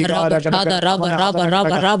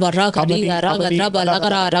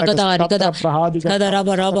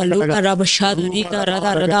లుక రబ షాదరిక రద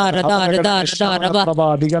రద రద రద రద రబ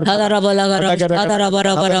రద రబ లగ రబ రబ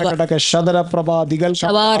రబ రబ షదర ప్రభా దిగల్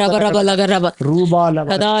రబ రబ రబ లగ రబ రూబా లగ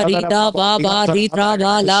రద రిద బా బా రిద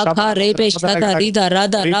బా లఖ రేపే షద రిద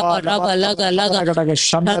రద రబ రబ లగ లగ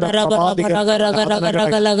రద రబ రగ రగ రగ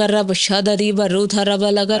రగ లగ రబ షదరి బ రుధ రబ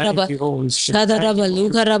లగ రబ షద రబ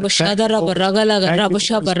లుక రబ షద రబ రగ లగ రబ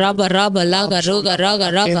షబ రబ రబ లగ రుగ రగ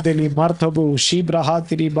రగ దలి మర్తబు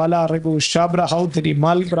షిబ్రహాతిరి బలా రగు షబ్రహౌతిరి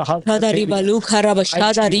మల్ బ్రహ షదరి బ లుక రబ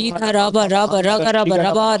షదరి రబ రబ రగ రబ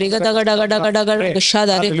రబ రిగ దగ డగ డగ డగ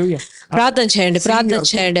షదరి. ప్రార్థన చేయండి.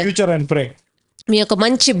 Future and pray. మీ యొక్క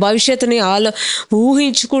మంచి భవిష్యత్తుని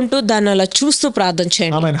ఊహించుకుంటూ దాన్ని అలా చూస్తూ ప్రార్థన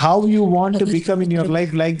చేయండి. Amen. How you want to become in your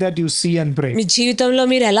life, like that you see and pray. మీ జీవితంలో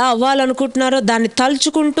మీరు ఎలా అవ్వాలనుకుంటున్నారో దాన్ని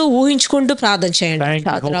తలుచుకుంటూ ఊహించుకుంటూ ప్రార్థన చేయండి.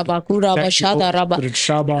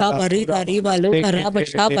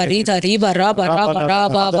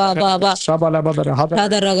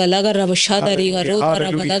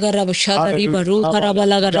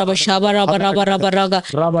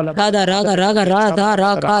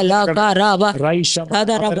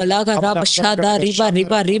 Raba laga raba shada riba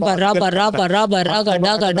riba riba raba raba raba raga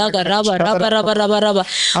daga daga raba raba raba raba raba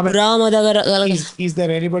Rama daga Is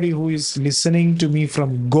there anybody who is listening to me from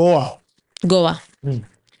Goa? Goa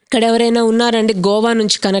ఇక్కడ ఎవరైనా ఉన్నారండి గోవా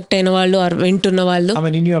నుంచి కనెక్ట్ అయిన వాళ్ళు వింటున్న వాళ్ళు? I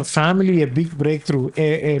mean, in your family, a big breakthrough,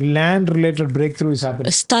 a land-related breakthrough is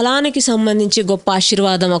happening. స్థలానికి సంబంధించి గొప్ప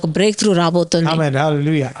ఆశీర్వాదం, ఒక బ్రేక్ త్రూ రాబోతుంది. Amen.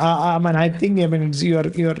 Hallelujah. I think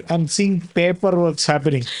I'm seeing paperwork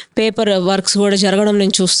happening. Paper works కూడా జరగడం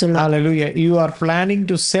నేను చూస్తున్నా. Hallelujah. You are planning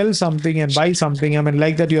to sell something and buy something.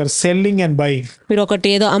 Like that you are selling and buying. మీరు ఒకటి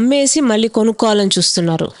ఏదో అమ్మేసి మళ్ళీ కొనుక్కోవాలని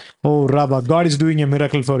చూస్తున్నారు. Oh, Rabba, God is doing a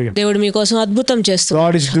miracle for you. దేవుడు మీకోసం అద్భుతం చేస్తున్నారు.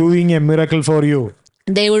 God is doing a miracle for you.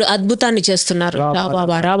 దేవుడు అద్భుతాన్ని చేస్తున్నారు.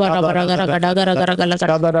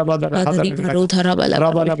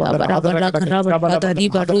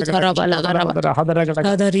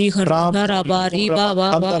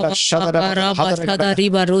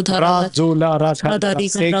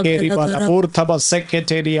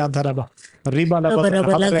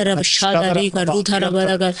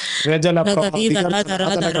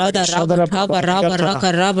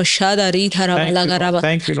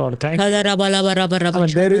 Thank you, Lord. Thank you.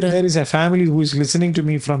 There is a family who is listening to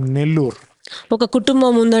me from Nellore. ఒక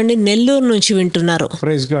కుటుంబం ఉందండి, నెల్లూరు నుంచి వింటున్నారు.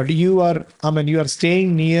 Praise God. You are staying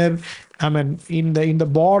near, in the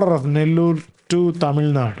border of Nellore to Tamil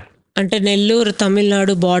Nadu. అంటే Nellore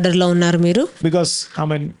Tamil Nadu border లో ఉన్నారు మీరు. Because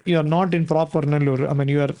you are not in proper Nellore.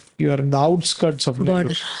 You are in the outskirts of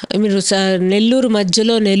Nellore. మీరు నెల్లూరు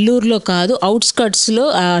మధ్యలో, నెల్లూరులో కాదు, అవుట్స్కర్ట్స్ లో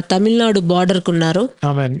తమిళనాడు బార్డర్ కు ఉన్నారు.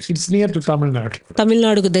 It's near to Tamil Nadu.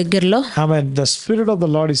 తమిళనాడుకు దగ్గరలో. The Spirit of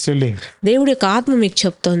the Lord is telling. దేవుడి యొక్క ఆత్మ మీకు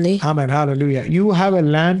చెప్తోంది. Hallelujah. You have a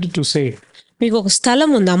land to save. మీకు ఒక స్థలం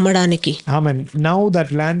ఉంది అమ్మడానికి. Now that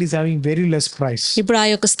land is having very less price. ఇప్పుడు ఆ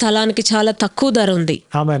యొక్క స్థలానికి చాలా తక్కువ ధర ఉంది.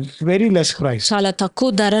 Very less price. చాలా తక్కువ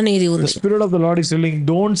ధర అనేది ఉంది. The Spirit of the Lord is telling,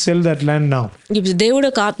 don't sell that land now. ఇప్పుడు దేవుడి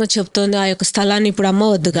యొక్క ఆత్మ చెప్తోంది, ఆ యొక్క స్థలాన్ని ఇప్పుడు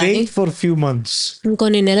అమ్మవద్దు కానీ wait for few months.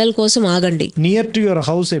 ఇంకొన్ని నెలల కోసం ఆగండి. Near to your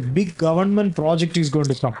house a big government project is going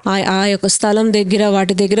to come. ఆ యొక్క స్థలం దగ్గర,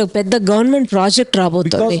 వాటి దగ్గర పెద్ద గవర్నమెంట్ ప్రాజెక్ట్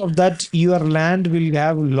రాబోతుంది. Because of that your land will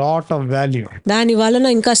have lot of value. దాని వలన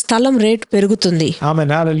ఇంకా స్థలం రేట్ పెరుగుతుంది. Amen.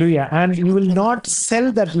 Hallelujah. And you will not sell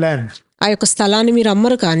that land. ఆ యొక్క స్థలాన్ని మీరు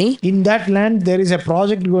అమ్మరు కానీ in that land there is a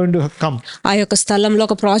project going to come. ఆ యొక్క స్థలంలో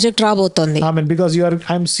ఒక ప్రాజెక్ట్ రాబోతుంది. Because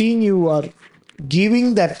I'm seeing you are giving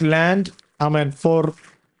that land for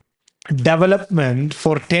development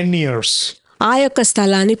for 10 years. ఆ యొక్క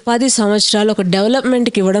స్థలాన్ని 10 సంవత్సరాలు ఒక డెవలప్మెంట్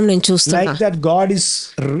కి ఇవ్వడం నేను చూస్తున్నాను. Like that God is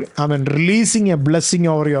releasing a blessing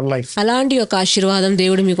over your life. అలాంటి ఒక ఆశీర్వాదం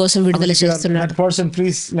దేవుడు మీకోసం విడుదల చేస్తున్నాడు. That person,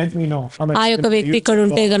 please let me know. ఆ యొక్క వ్యక్తి ఇక్కడ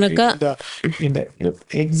ఉంటే గనక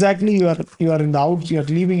exactly you are in the you are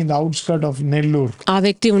living in the outskirt of Nellore. ఆ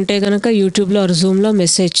వ్యక్తి ఉంటే గనక యూట్యూబ్ లో జూమ్ లో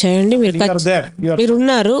మెసేజ్ చేయండి. మీరు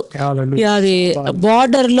ఉన్నారు, అది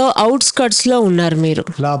బార్డర్ లో అవుట్స్కర్ట్స్ లో ఉన్నారు మీరు.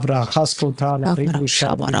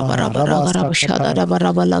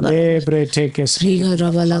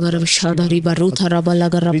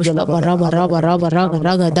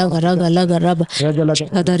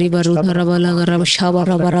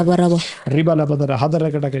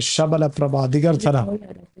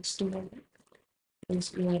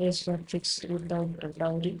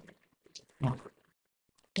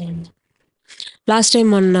 లాస్ట్ టైం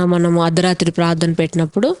మనము అర్ధరాత్రి ప్రార్థన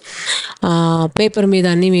పెట్టినప్పుడు పేపర్ మీద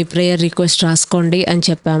అన్ని మీ ప్రేయర్ రిక్వెస్ట్ రాసుకోండి అని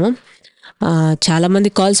చెప్పాము. చాలామంది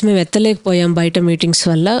కాల్స్ మేము ఎత్తలేకపోయాం బయట మీటింగ్స్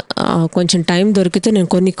వల్ల. కొంచెం టైం దొరికితే నేను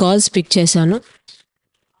కొన్ని కాల్స్ పిక్ చేశాను.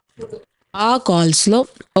 ఆ కాల్స్లో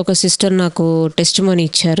ఒక సిస్టర్ నాకు టెస్టిమనీ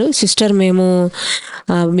ఇచ్చారు. సిస్టర్,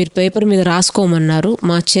 మీరు పేపర్ మీద రాసుకోమన్నారు,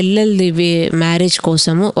 మా చెల్లెల్ది మ్యారేజ్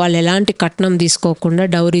కోసము వాళ్ళు ఎలాంటి కట్నం తీసుకోకుండా,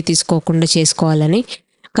 డౌరీ తీసుకోకుండా చేసుకోవాలని.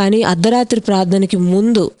 కానీ అర్ధరాత్రి ప్రార్థనకి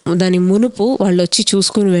దాని మునుపు వాళ్ళు వచ్చి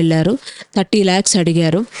చూసుకుని వెళ్ళారు. 30 lakhs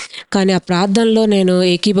అడిగారు. కానీ ఆ ప్రార్థనలో నేను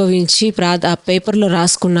ఏకీభవించి ఆ పేపర్లో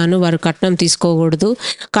రాసుకున్నాను, వారు కట్నం తీసుకోకూడదు,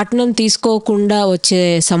 కట్నం తీసుకోకుండా వచ్చే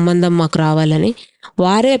సంబంధం మాకు రావాలని.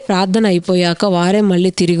 వారే ప్రార్థన అయిపోయాక వారే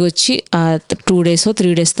మళ్ళీ తిరిగి వచ్చి 2 days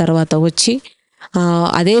 3 days తర్వాత వచ్చి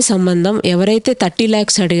అదే సంబంధం ఎవరైతే 30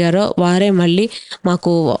 lakhs అడిగారో వారే మళ్ళీ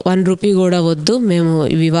మాకు 1 rupee కూడా వద్దు, మేము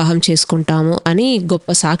వివాహం చేసుకుంటాము అని గొప్ప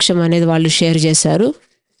సాక్ష్యం అనేది వాళ్ళు షేర్ చేశారు.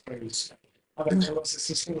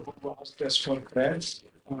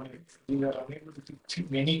 We were unable to take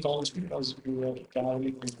many calls because we were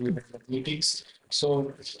traveling and we were at meetings. So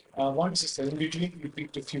one sister, in between we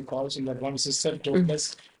picked a few calls, and that one sister told us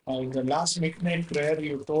in the last midnight prayer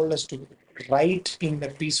you told us to write in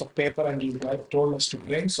a piece of paper and you told us to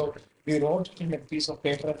pray. So we wrote in a piece of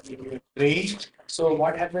paper and we prayed. So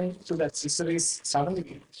what happened to that sister is suddenly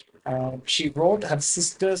she wrote her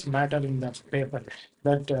sister's matter in that paper,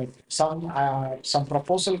 that some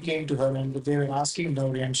proposal came to her and they were asking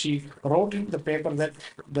dowry, and she wrote in the paper that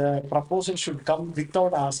the proposal should come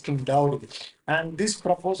without asking dowry. And this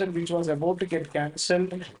proposal, which was about to get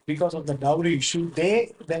cancelled because of the dowry issue, they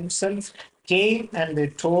themselves came and they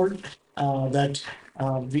told that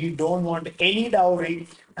we don't want any dowry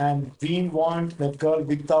and we want the girl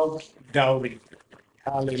without dowry.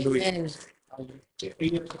 Hallelujah. Amen.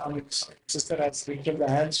 Sister has lifted the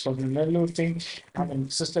hands for the Nellore thing.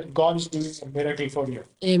 Sister, God is doing a miracle for you.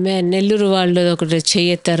 ఆమేన్. నెల్లూరు వాళ్ళు ఒకటి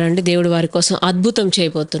చేయెత్తారండి. దేవుడు వారి కోసం అద్భుతం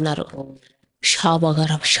చేయబోతున్నారు.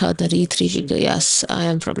 షాబగరబ్ షాదరి త్రివిగ. yes, I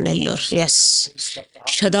am from Nellore. yes.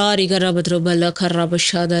 షదారి గరబ ద్రుబల కర్రబ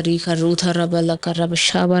షాదరి కరుథరబల కర్రబ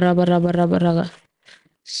షాబరబ రబ రబ రగ.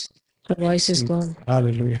 Her voice is gone.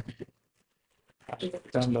 Hallelujah.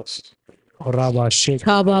 Oraba shake.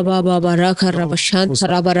 Shaba baba baraka raba shanta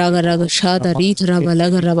raba raga raga shada rit raba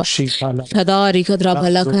laga raba shadari kadra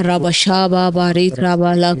balaka raba shaba barit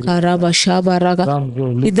raba laka raba shaba raga.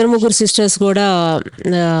 ఇద్దరు ముగ్గురు sisters కూడా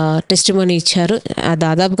testimony ఇచ్చారు.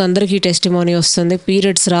 దాదాపుగా అందరికీ testimony వస్తుంది.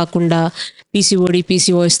 Periods రాకుండా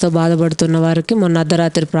పీసీఓఎస్తో బాధపడుతున్న వారికి మొన్న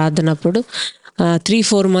అర్ధరాత్రి ప్రార్థనప్పుడు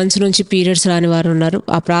 3-4 months నుంచి పీరియడ్స్ రాని వారు ఉన్నారు.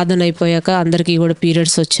 ఆ ప్రార్థన అయిపోయాక అందరికీ కూడా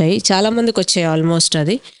పీరియడ్స్ వచ్చాయి. చాలా మందికి వచ్చాయి ఆల్మోస్ట్.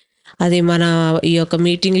 అది మన ఈ యొక్క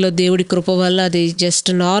మీటింగ్లో దేవుడి కృప వల్ల అది జస్ట్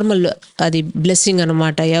నార్మల్, అది బ్లెస్సింగ్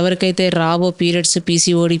అనమాట. ఎవరికైతే రావో పీరియడ్స్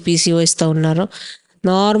పీసీఓఎస్తో ఉన్నారో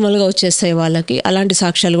నార్మల్గా వచ్చేస్తాయి వాళ్ళకి. అలాంటి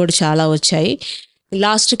సాక్ష్యాలు కూడా చాలా వచ్చాయి.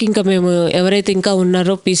 లాస్ట్కి ఇంకా మేము ఎవరైతే ఇంకా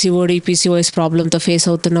ఉన్నారో పీసీఓఎస్ ప్రాబ్లంతో ఫేస్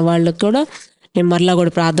అవుతున్న వాళ్ళకి కూడా మేము మరలా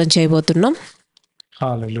కూడా ప్రార్థన చేయబోతున్నాం.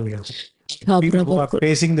 Hallelujah. People who are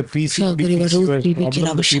facing the PCOS problem,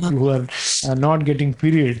 the people who are not getting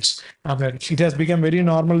periods. It has become very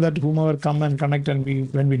normal that whomever come and connect, and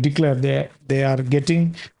when we declare they are getting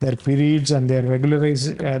their periods and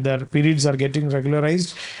their periods are getting regularized.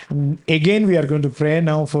 Again, we are going to pray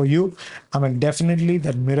now for you. Definitely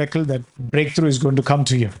that miracle, that breakthrough is going to come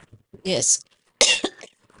to you. Yes.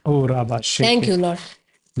 Oh, Rabba, Thank you, Lord.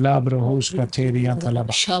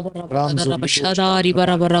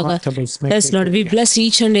 Yes, Lord, we bless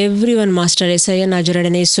each and everyone, Master. యేసయ్య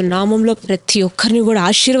నజరేయుడైన యేసు నామములో ప్రతి ఒక్కరిని కూడా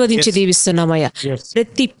ఆశీర్వదించి దీవిస్తున్నామయ్యా.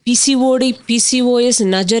 ప్రతి PCOS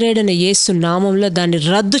నజరేయుడైన యేసు నామములో దాన్ని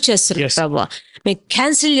రద్దు చేస్తున్నాం ప్రభువా. మేము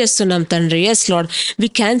క్యాన్సిల్ చేస్తున్నాం తండ్రి. Yes lord, we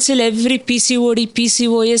cancel every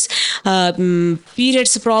PCOS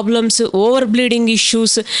periods problems, over bleeding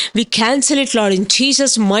issues. We cancel it lord in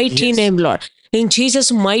Jesus mighty name lord. In Jesus'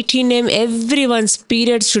 mighty name, everyone's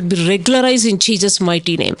periods should be regularized in Jesus'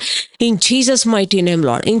 mighty name. In Jesus' mighty name,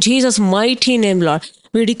 Lord. In Jesus' mighty name, Lord.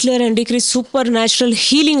 We declare and decree supernatural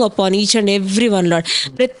healing upon each and everyone, Lord.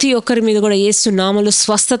 ప్రతి ఒక్కరి మీద కూడా యేసు నామములో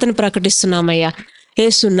స్వస్థతను ప్రకటిస్తున్నామయ్యా.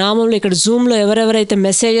 యేసు నామములో ఇక్కడ జూమ్లో ఎవరెవరైతే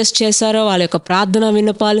మెసేజెస్ చేశారో వాళ్ళ యొక్క ప్రార్థన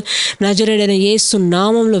విన్నపాలు నజరేయుడైన యేసు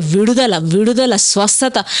నామములో విడుదల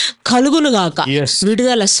స్వస్థత కలుగునుగాక.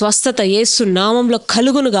 విడుదల స్వస్థత యేసు నామములో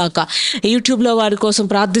కలుగునుగాక. యూట్యూబ్లో వారి కోసం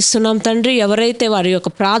ప్రార్థిస్తున్నాం తండ్రి. ఎవరైతే వారి యొక్క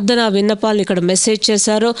ప్రార్థన విన్నపాలు ఇక్కడ మెసేజ్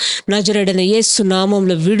చేశారో నజరేయుడైన యేసు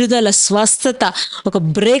నామములో విడుదల స్వస్థత, ఒక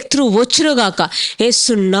బ్రేక్ త్రూ వచ్చునుగాక.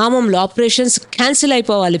 యేసు నామములో ఆపరేషన్స్ క్యాన్సిల్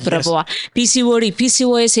అయిపోవాలి ప్రభువా.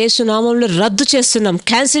 పీసీఓఎస్ యేసు నామములో రద్దు చేస్తున్నాం,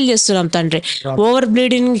 క్యాన్సిల్ చేస్తున్నాం తండ్రి. ఓవర్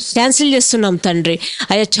బ్లీడింగ్ క్యాన్సిల్ చేస్తున్నాం తండ్రి.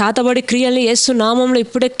 అయ్యా చాతబడి క్రియల్ని యేసు నామంలో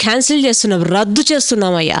ఇప్పుడే క్యాన్సిల్ చేస్తున్నాం, రద్దు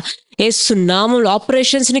చేస్తున్నాం అయ్యా. యేసు నామంలో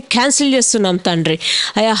ఆపరేషన్స్ని క్యాన్సిల్ చేస్తున్నాం తండ్రి.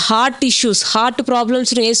 అయ్యా హార్ట్ ఇష్యూస్, హార్ట్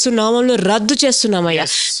ప్రాబ్లమ్స్ని యేసు నామంలో రద్దు చేస్తున్నాం అయ్యా.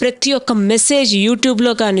 ప్రతి ఒక్క మెసేజ్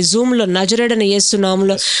యూట్యూబ్లో కానీ జూమ్లో నజరేయుడైన యేసు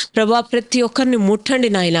నామంలో ప్రభా ప్రతి ఒక్కరిని ముట్టండి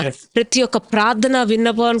నాయన. ప్రతి ఒక్క ప్రార్థన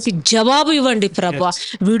విన్నపానికి జవాబు ఇవ్వండి ప్రభా.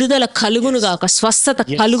 విడుదల కలుగునుగాక, స్వస్థత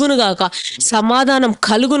కలుగునుగాక, సమాధానం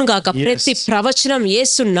కలుగునుగాక. ప్రతి ప్రవచనం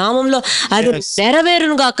యేసు నామంలో అది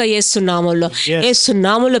నెరవేరునుగాక. యేసు నామంలో, యేసు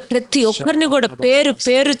నామంలో ప్రతి ఒక్కరిని కూడా పేరు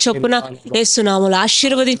పేరు చొప్పున యేసు నామంలో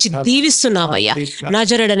ఆశీర్వదించి దీవిస్తున్నామయ్యా.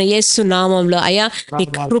 నజరేయుడైన యేసు నామంలో అయ్యా నీ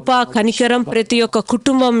కృపా కనికరం ప్రతి ఒక్క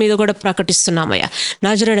కుటుంబం మీద కూడా ప్రకటిస్తున్నామయ్యా.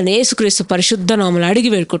 నజరేయుడైన యేసుక్రీస్తు పరిశుద్ధ నామంలో అడిగి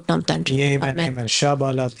వేడుకుంటున్నాం తండ్రి.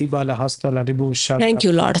 Thank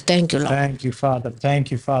you lord. Thank you lord. Thank you, Father. Thank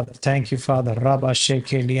you, Father. Thank you, Father. Rabba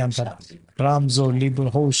Shekeli Antara. Ramzo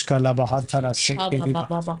Librohoshka Labahatara Sekeli.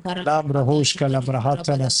 Lamrohoshka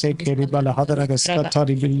Labrahatana Sekeli Balahadara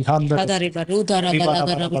Skatari Bilhanda.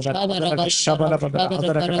 Shabara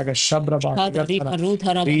Hadara Shabraba.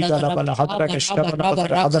 Rida Balahadara Shabara.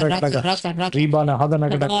 Ribala Hadana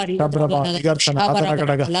Shabraba. Gartana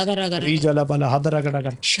Hadana. Rija Balahadara.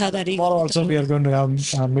 Tomorrow also we are going to have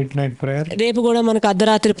midnight prayer. రేపు కూడా మనకు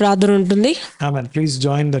అర్ధరాత్రి ప్రార్థన ఉంటుంది. Amen. Please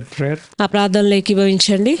join that prayer. ఆ ప్రార్థనలో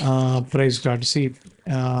ఏకీభవించండి. Praise God. See,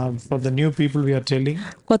 For the new people, we are telling.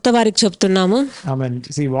 కొత్త వారికి చెప్తున్నాము. Amen.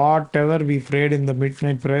 See, whatever we prayed in the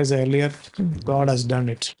midnight prayers earlier, God has done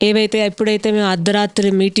it. ఏవైతే ఎప్పుడైతే మేము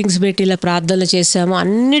అర్ధరాత్రి మీటింగ్స్ పెట్టి ఇలా ప్రార్థనలు చేశామో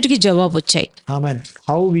అన్నిటికీ జవాబు వచ్చాయి. Amen.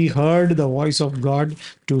 How we heard the voice of God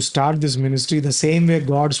to start this ministry, the same way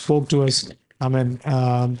God spoke to us. Amen.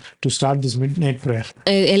 To start this midnight prayer.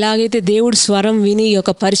 ఎలాగైతే దేవుడి స్వరం విని ఈ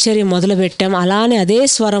యొక్క పరిచర్య మొదలు పెట్టాం, అలానే అదే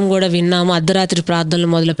స్వరం కూడా విన్నాము అర్ధరాత్రి ప్రార్థనలు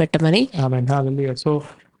మొదలు పెట్టమని. Amen. Hallelujah. So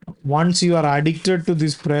once you are addicted to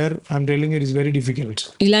this prayer, I'm telling you, it is very difficult.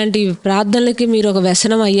 ఇలాంటి ప్రార్థనలకి మీరు ఒక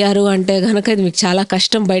వ్యసనం అయ్యారు అంటే కనుక ఇది మీకు చాలా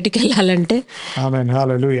కష్టం బయటికి వెళ్ళాలంటే. Amen.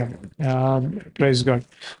 Hallelujah. Praise God.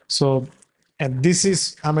 So this is,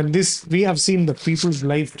 this we have seen the people's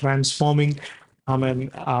life transforming.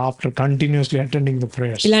 After continuously attending the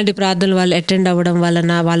prayers. ఇలాంటి ప్రార్థనలు వాళ్ళు అటెండ్ అవ్వడం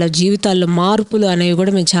వలన వాళ్ళ జీవితాల్లో మార్పులు అనేవి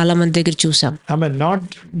కూడా మేము చాలా మంది దగ్గర చూసాం. Not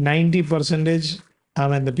 90%.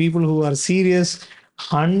 The people who are serious,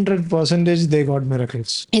 100% they got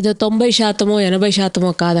miracles. ఏదో 90%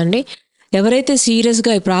 80% కాదండి. ఎవరైతే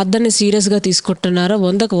సీరియస్గా ఈ ప్రార్థనని సీరియస్గా తీసుకుంటున్నారో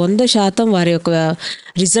 100% వారి యొక్క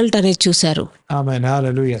రిజల్ట్ అనేది చూశారు. Amen.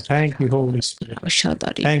 Hallelujah. Thank you, Holy Spirit.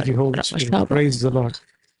 Thank you, Holy Spirit. Praise the Lord.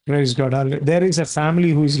 Praise God. There is a family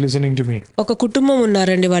who is listening to me. ఒక కుటుంబం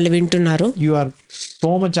ఉన్నారండి, వాళ్ళు వింటున్నారు. You are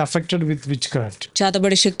so much affected with witchcraft.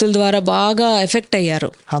 చేతబడి శక్తుల ద్వారా బాగా effect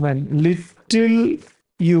అయ్యారు. Little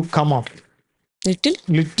you come up.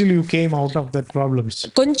 Little you came out of that problems.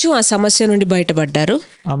 కొంచెం ఆ సమస్య నుండి బయటపడ్డారు.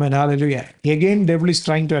 Amen. Hallelujah. Again devil is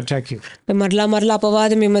trying to attack you. మరలా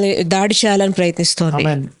అపవాది మిమ్మల్ని దాడి చేయాలని ప్రయత్నిస్తోంది.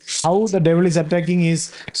 Amen. How the devil is attacking is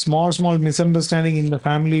small misunderstanding in the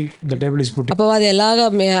family the devil is putting. అపవాది ఎలాగా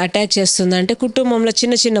అటాక్ చేస్తుందంటే కుటుంబంలో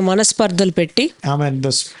చిన్న మనస్పర్ధలు పెట్టి. Amen.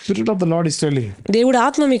 The Spirit of the Lord is telling. దేవుడు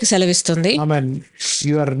ఆత్మ మీకు సెలవిస్తుంది. Amen.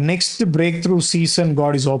 Your next breakthrough season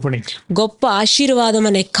God is opening. గొప్ప ఆశీర్వాదం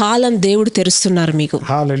అనే కాలం దేవుడు తెరుస్తున్నారు మీకు.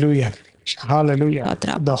 Hallelujah.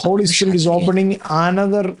 The Holy Spirit is opening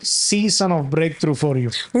another season of breakthrough for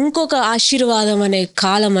you. ఇంకొక ఆశీర్వాదం అనే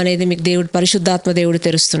కాలం అనేది మీకు పరిశుద్ధాత్మ దేవుడు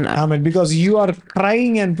తెరుస్తున్నారు. Amen. Because you are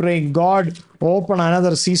crying and praying, God, open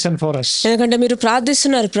another season for us. ఎందుకంటే మీరు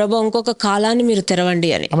ప్రార్థిస్తున్నారు, ప్రభు ఇంకొక కాలాన్ని మీరు తెరవండి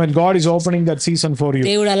అని. Amen. God is opening that season for you.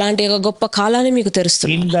 దేవుడు అలాంటి ఒక గొప్ప కాలాన్ని మీకు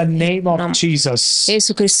తెరుస్తున్నారు. In the name of Jesus.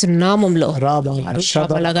 యేసుక్రీస్తు నామములో.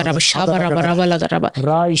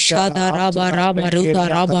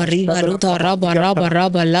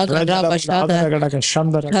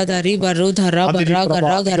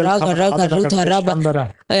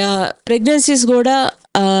 ప్రెగ్నెన్సీస్ కూడా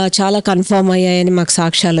చాలా కన్ఫర్మ్ అయ్యాయని మాకు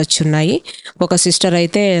సాక్ష్యాలు వచ్చున్నాయి. ఒక సిస్టర్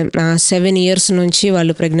అయితే 7 years నుంచి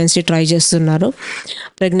వాళ్ళు ప్రెగ్నెన్సీ ట్రై చేస్తున్నారు,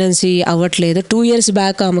 ప్రెగ్నెన్సీ అవ్వట్లేదు. 2 years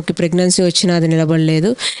బ్యాక్ ఆమెకి ప్రెగ్నెన్సీ వచ్చినా అది నిలబడలేదు.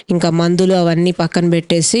 ఇంకా మందులు అవన్నీ పక్కన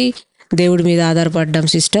పెట్టేసి దేవుడి మీద ఆధారపడ్డాం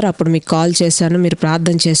సిస్టర్. అప్పుడు మీకు కాల్ చేశాను, మీరు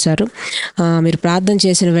ప్రార్థన చేశారు. మీరు ప్రార్థన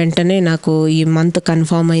చేసిన వెంటనే నాకు ఈ మంత్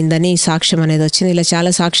కన్ఫర్మ్ అయిందని సాక్ష్యం అనేది వచ్చింది. ఇలా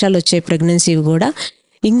చాలా సాక్ష్యాలు వచ్చాయి ప్రెగ్నెన్సీ కూడా.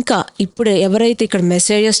 ఇంకా ఇప్పుడు ఎవరైతే ఇక్కడ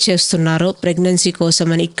మెసేజెస్ చేస్తున్నారో ప్రెగ్నెన్సీ కోసం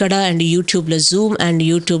అని ఇక్కడ అండ్ యూట్యూబ్లో, జూమ్ అండ్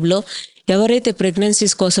యూట్యూబ్లో ఎవరైతే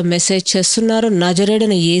ప్రెగ్నెన్సీస్ కోసం మెసేజ్ చేస్తున్నారో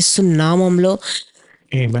నజరేయుడైన యేసు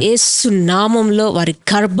నామంలో వారి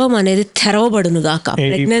గర్భం అనేది తెరవబడునుగాక,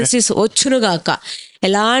 ప్రెగ్నెన్సీస్ వచ్చునుగాక.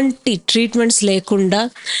 ఎలాంటి ట్రీట్మెంట్స్ లేకుండా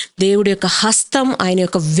దేవుడి యొక్క హస్తం, ఆయన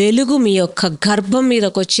యొక్క వెలుగు మీ యొక్క గర్భం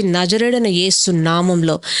మీదకి వచ్చి నజరేయుడైన యేసు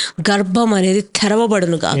నామంలో గర్భం అనేది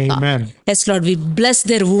తెరవబడునుగాక. Yes Lord, we bless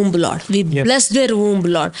their womb Lord, we bless their womb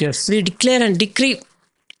Lord. We declare and decree,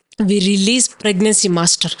 we release pregnancy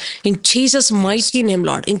master in Jesus mighty name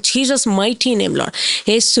Lord, in Jesus mighty name Lord.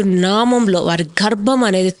 యేసు నామంలో వారి గర్భం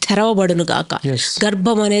అనేది తెరవబడును గాక,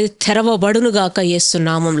 గర్భం అనేది తెరవబడును గాక యేసు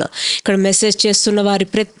నామంలో. ఇక్కడ మెసేజ్ చేస్తున్న వారి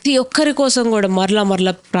ప్రతి ఒక్కరి కోసం కూడా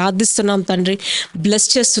మరలా ప్రార్థిస్తున్నాం తండ్రి, బ్లెస్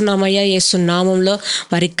చేస్తున్నామయ్యా. యేసు నామంలో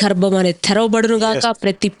వారి గర్భం అనేది తెరవబడును గాక.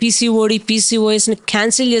 ప్రతి PCOSని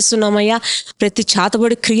క్యాన్సిల్ చేస్తున్నామయ్యా. ప్రతి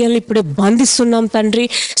చాతబడి క్రియల్ని ఇప్పుడే బంధిస్తున్నాం తండ్రి.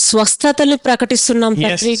 స్వస్థతల్ని ప్రకటిస్తున్నాం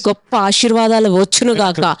తండ్రి. గొప్ప ఆశీర్వాదాలు వచ్చును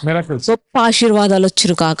గాక, గొప్ప ఆశీర్వాదాలు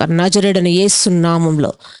వచ్చును గాక నజరేయుడైన యేసు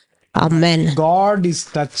నామములో. ఆమేన్. God is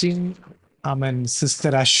touching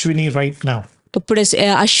Sister Ashwini right now. ఇప్పుడే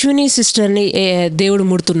అశ్విని సిస్టర్ని దేవుడు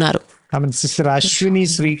ముడుతున్నారు. Sister Ashwini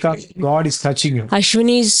Srikanth, God is touching you.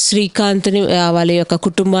 Ashwini శ్రీకాంత్ని వాళ్ళ యొక్క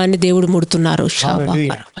కుటుంబాన్ని దేవుడు ముడుతున్నారు.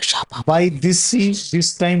 By this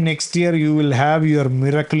time next year you will have your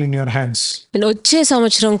miracle in your hands. వచ్చే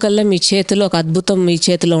సంవత్సరం కల్లా మీ చేతిలో ఒక అద్భుతం మీ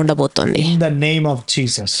చేతిలో ఉండబోతోంది. In the name of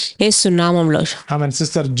Jesus. యేసు నామములో.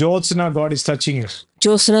 Sister Jyotsna, God is touching you.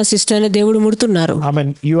 Josna సిస్టర్ని దేవుడు ముడుతున్నారు.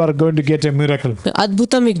 You are going to get a miracle.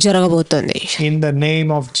 అద్భుతం మీకు జరగబోతుంది. In the name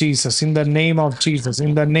of Jesus, in the name of Jesus,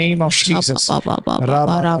 in the name of Jesus.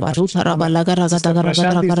 Sister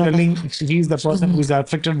Prashant is telling he is the person who is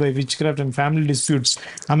affected by witchcraft and family disputes.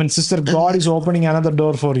 I mean, sister, God is opening another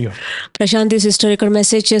door for you. Prashanti sister ఇక్కడ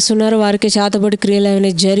message చేస్తున్నారు, వారికి చేతబడి క్రియలు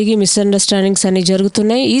అనేవి జరిగి misunderstandings అనేవి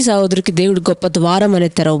జరుగుతున్నాయి. ఈ సహోదరికి దేవుడు గొప్ప ద్వారం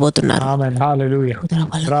అనేది తెరవబోతున్నారు. Amen. Hallelujah.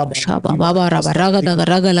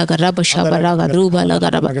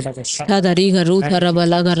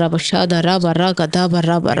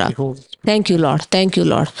 Thank you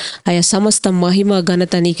lord. అయ్యా సమస్త మహిమ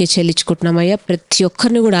ఘనత నీకే చెల్లించుకుంటున్నామయ్యా. ప్రతి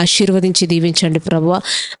ఒక్కరిని కూడా ఆశీర్వదించి దీవించండి ప్రభువా.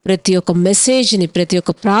 ప్రతి ఒక్క మెసేజ్ని, ప్రతి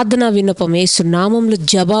ఒక్క ప్రార్థన విన్నపం యేసు నామంలో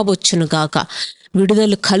జవాబు వచ్చును గాక.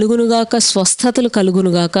 విడుదల కలుగునుగాక, స్వస్థతలు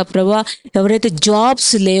కలుగునుగాక. ప్రభా, ఎవరైతే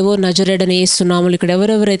జాబ్స్ లేవో నజరేడని యేసు నామంలో ఇక్కడ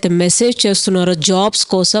ఎవరెవరైతే మెసేజ్ చేస్తున్నారో జాబ్స్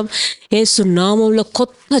కోసం యేసు నామంలో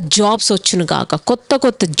కొత్త జాబ్స్ వచ్చును గాక.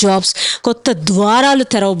 కొత్త జాబ్స్, కొత్త ద్వారాలు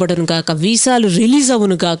తెరవబడును గాక. వీసాలు రిలీజ్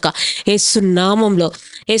అవును గాక. యేసు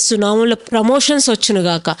నామంలో ప్రమోషన్స్ వచ్చును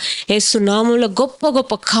గాక. యేసు నామంలో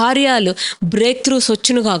గొప్ప కార్యాలు, బ్రేక్ త్రూస్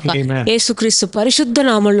వచ్చును గాక. యేసుక్రీస్తు పరిశుద్ధ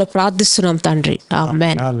నామంలో ప్రార్థిస్తున్నాం తండ్రి.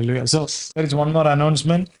 ఆమేన్. Hallelujah. So there is one more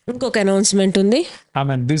announcement. ఇంకొక అనౌన్స్మెంట్ ఉంది.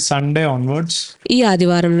 Amen. This Sunday onwards, ఈ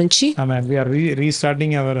ఆదివారం నుంచి amen, we are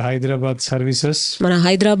restarting our Hyderabad services. మన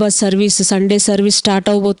Hyderabad service, Sunday service start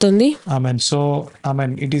అవబోతుంది. Amen. So,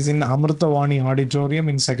 amen, it is in Amrutavani Auditorium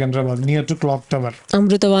in Secunderabad, near to Clock Tower.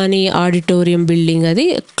 Amruthavani auditorium building, అది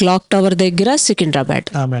clock tower దగ్గర, Secunderabad.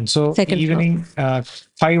 Amen. So evening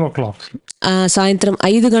 5 o'clock. సాయంత్రం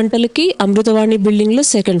 5 గంటలకి Amruthavani building లో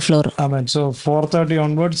second floor. Amen. So 4:30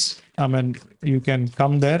 onwards, amen, you can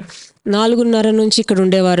come there. 4:30 నుంచి ఇక్కడ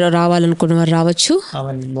ఉండేవారు, రావాలనుకున్నవారు రావచ్చు.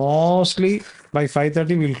 Amen. Mostly by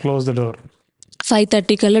 5:30 we'll close the door.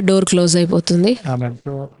 5:30 కల్లా డోర్ క్లోజ్ అయిపోతుంది. Amen.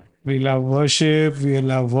 So we'll have worship,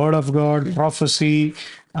 we'll have word of God, prophecy.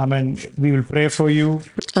 Amen. We will pray for you.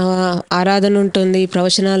 ఆరాధన ఉంటుంది,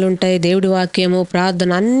 ప్రవచనాలు ఉంటాయి, దేవుడి వాక్యము,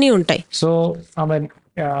 ప్రార్థన అన్నీ ఉంటాయి. So, amen,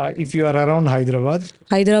 if you are around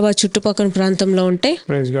Hyderabad చుట్టుపక్కల ప్రాంతంలో ఉంటే,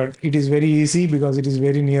 praise God, it is very easy because it is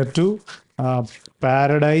very near to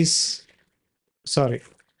Paradise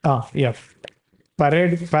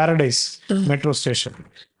metro station.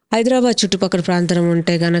 Hyderabad చుట్టుపక్కల ప్రాంతం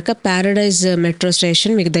ఉంటే గనక ప్యారడైజ్ మెట్రో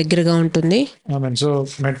స్టేషన్ మీకు దగ్గరగా ఉంటుంది. Amen. So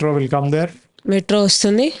metro will come there. Metro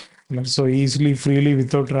వస్తుంది. So easily, freely,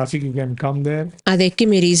 without traffic, you can come there. అది ఎక్కి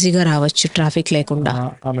మీరు ఈజీగా రావచ్చు ట్రాఫిక్ లేకుండా.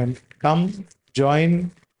 Amen. Come, join,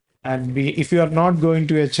 and be. If you are not going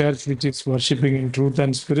to a church which is worshiping in truth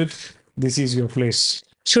and spirit, this is your place.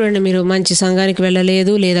 చూడండి, మీరు మంచి సంఘానికి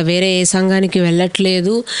వెళ్ళలేదు, లేదా వేరే ఏ సంఘానికి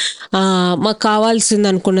వెళ్ళట్లేదు, మాకు కావాల్సింది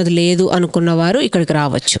అనుకున్నది లేదు అనుకున్నవారు ఇక్కడికి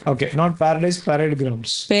రావచ్చు. Okay, not Paradise, Parade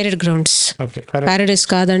Grounds. Parade grounds. Okay, Paradise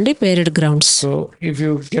కాదండి, parade grounds. So if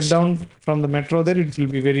you get down from the metro there, it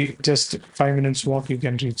will be just 5 minutes walk, you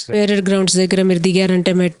can reach there. Parade grounds దగ్గర మీరు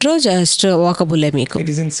దిగారంటే metro just వాకబులే మీకు.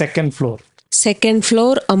 It is in second floor. Second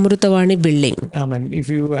floor Amruthavani building. Amen. If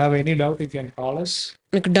you have any doubt, you can call us.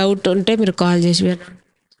 మీకు doubt ఉంటే మీరు call చేసి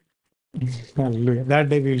Hallelujah. That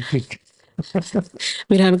day we will pick.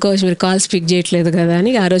 మీరు అనుకోవచ్చు మీరు కాల్స్ పిక్ చేయట్లేదు కదా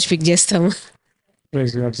అని, ఆ రోజు పిక్ చేస్తాము.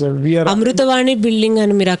 Praise God. So we are Amruthavani building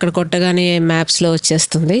అని మీరు అక్కడ కొట్టగానే మ్యాప్స్ లో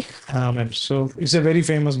వచ్చేస్తుంది. Amen. So it's a very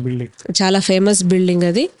famous building. చాలా ఫేమస్ బిల్డింగ్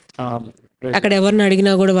అది. అక్కడ ఎవరిని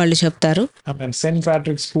అడిగినా కూడా వాళ్ళు చెప్తారు. Amen. St.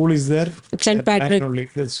 Patrick's School is there. Saint Patrick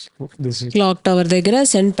This is. Clock tower దగ్గర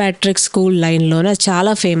సెయింట్ ప్యాట్రిక్ స్కూల్ లైన్ లోన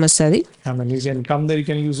చాలా ఫేమస్ అది. Amen. You can come there. You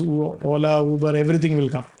can use Ola, Uber, everything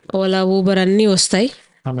will come. Ola, Uber అన్నీ వస్తాయి.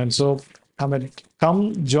 Amen. So, amen. Come,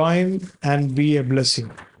 join, and be a blessing.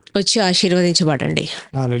 వచ్చి ఆశీర్వదించబడండి.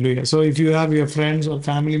 Hallelujah. So, if you have your friends or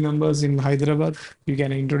family members in Hyderabad, you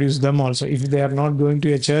can introduce them also. If they are not going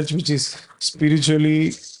to a church which is spiritually,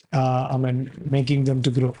 making them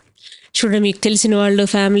to grow. చూడండి, మీకు తెలిసిన వాళ్ళు,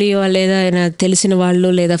 family వాళ్ళు, ఏదైనా తెలిసిన వాళ్ళు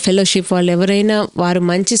లేదా fellowship వాళ్ళు ఎవరైనా వారు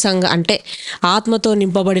మంచి సంఘ అంటే ఆత్మతో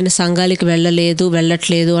నింపబడిన సంఘాలకి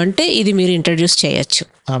వెళ్ళట్లేదు అంటే ఇది మీరు ఇంట్రడ్యూస్ చేయొచ్చు.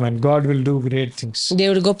 Amen. God will do great things.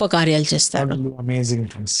 దేవుడు గొప్ప కార్యాలు చేస్తాడు. God will do amazing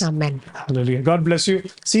things. Amen. Hallelujah. God bless you.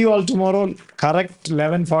 See you all tomorrow. Correct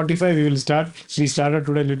 11:45 we will start. We started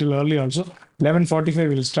today a little early also. 11:45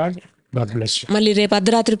 we will start. God bless you. మళ్ళీ రేపు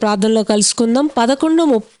అర్ధరాత్రి ప్రార్థనలో కలుసుకుందాం.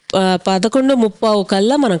 11:30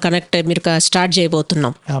 కల్లా మనం మీరు start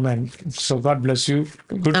చేయబోతున్నాం. Amen. So God bless you.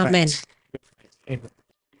 Good night. Amen.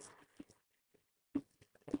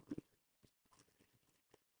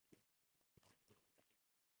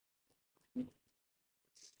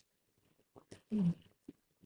 Amen.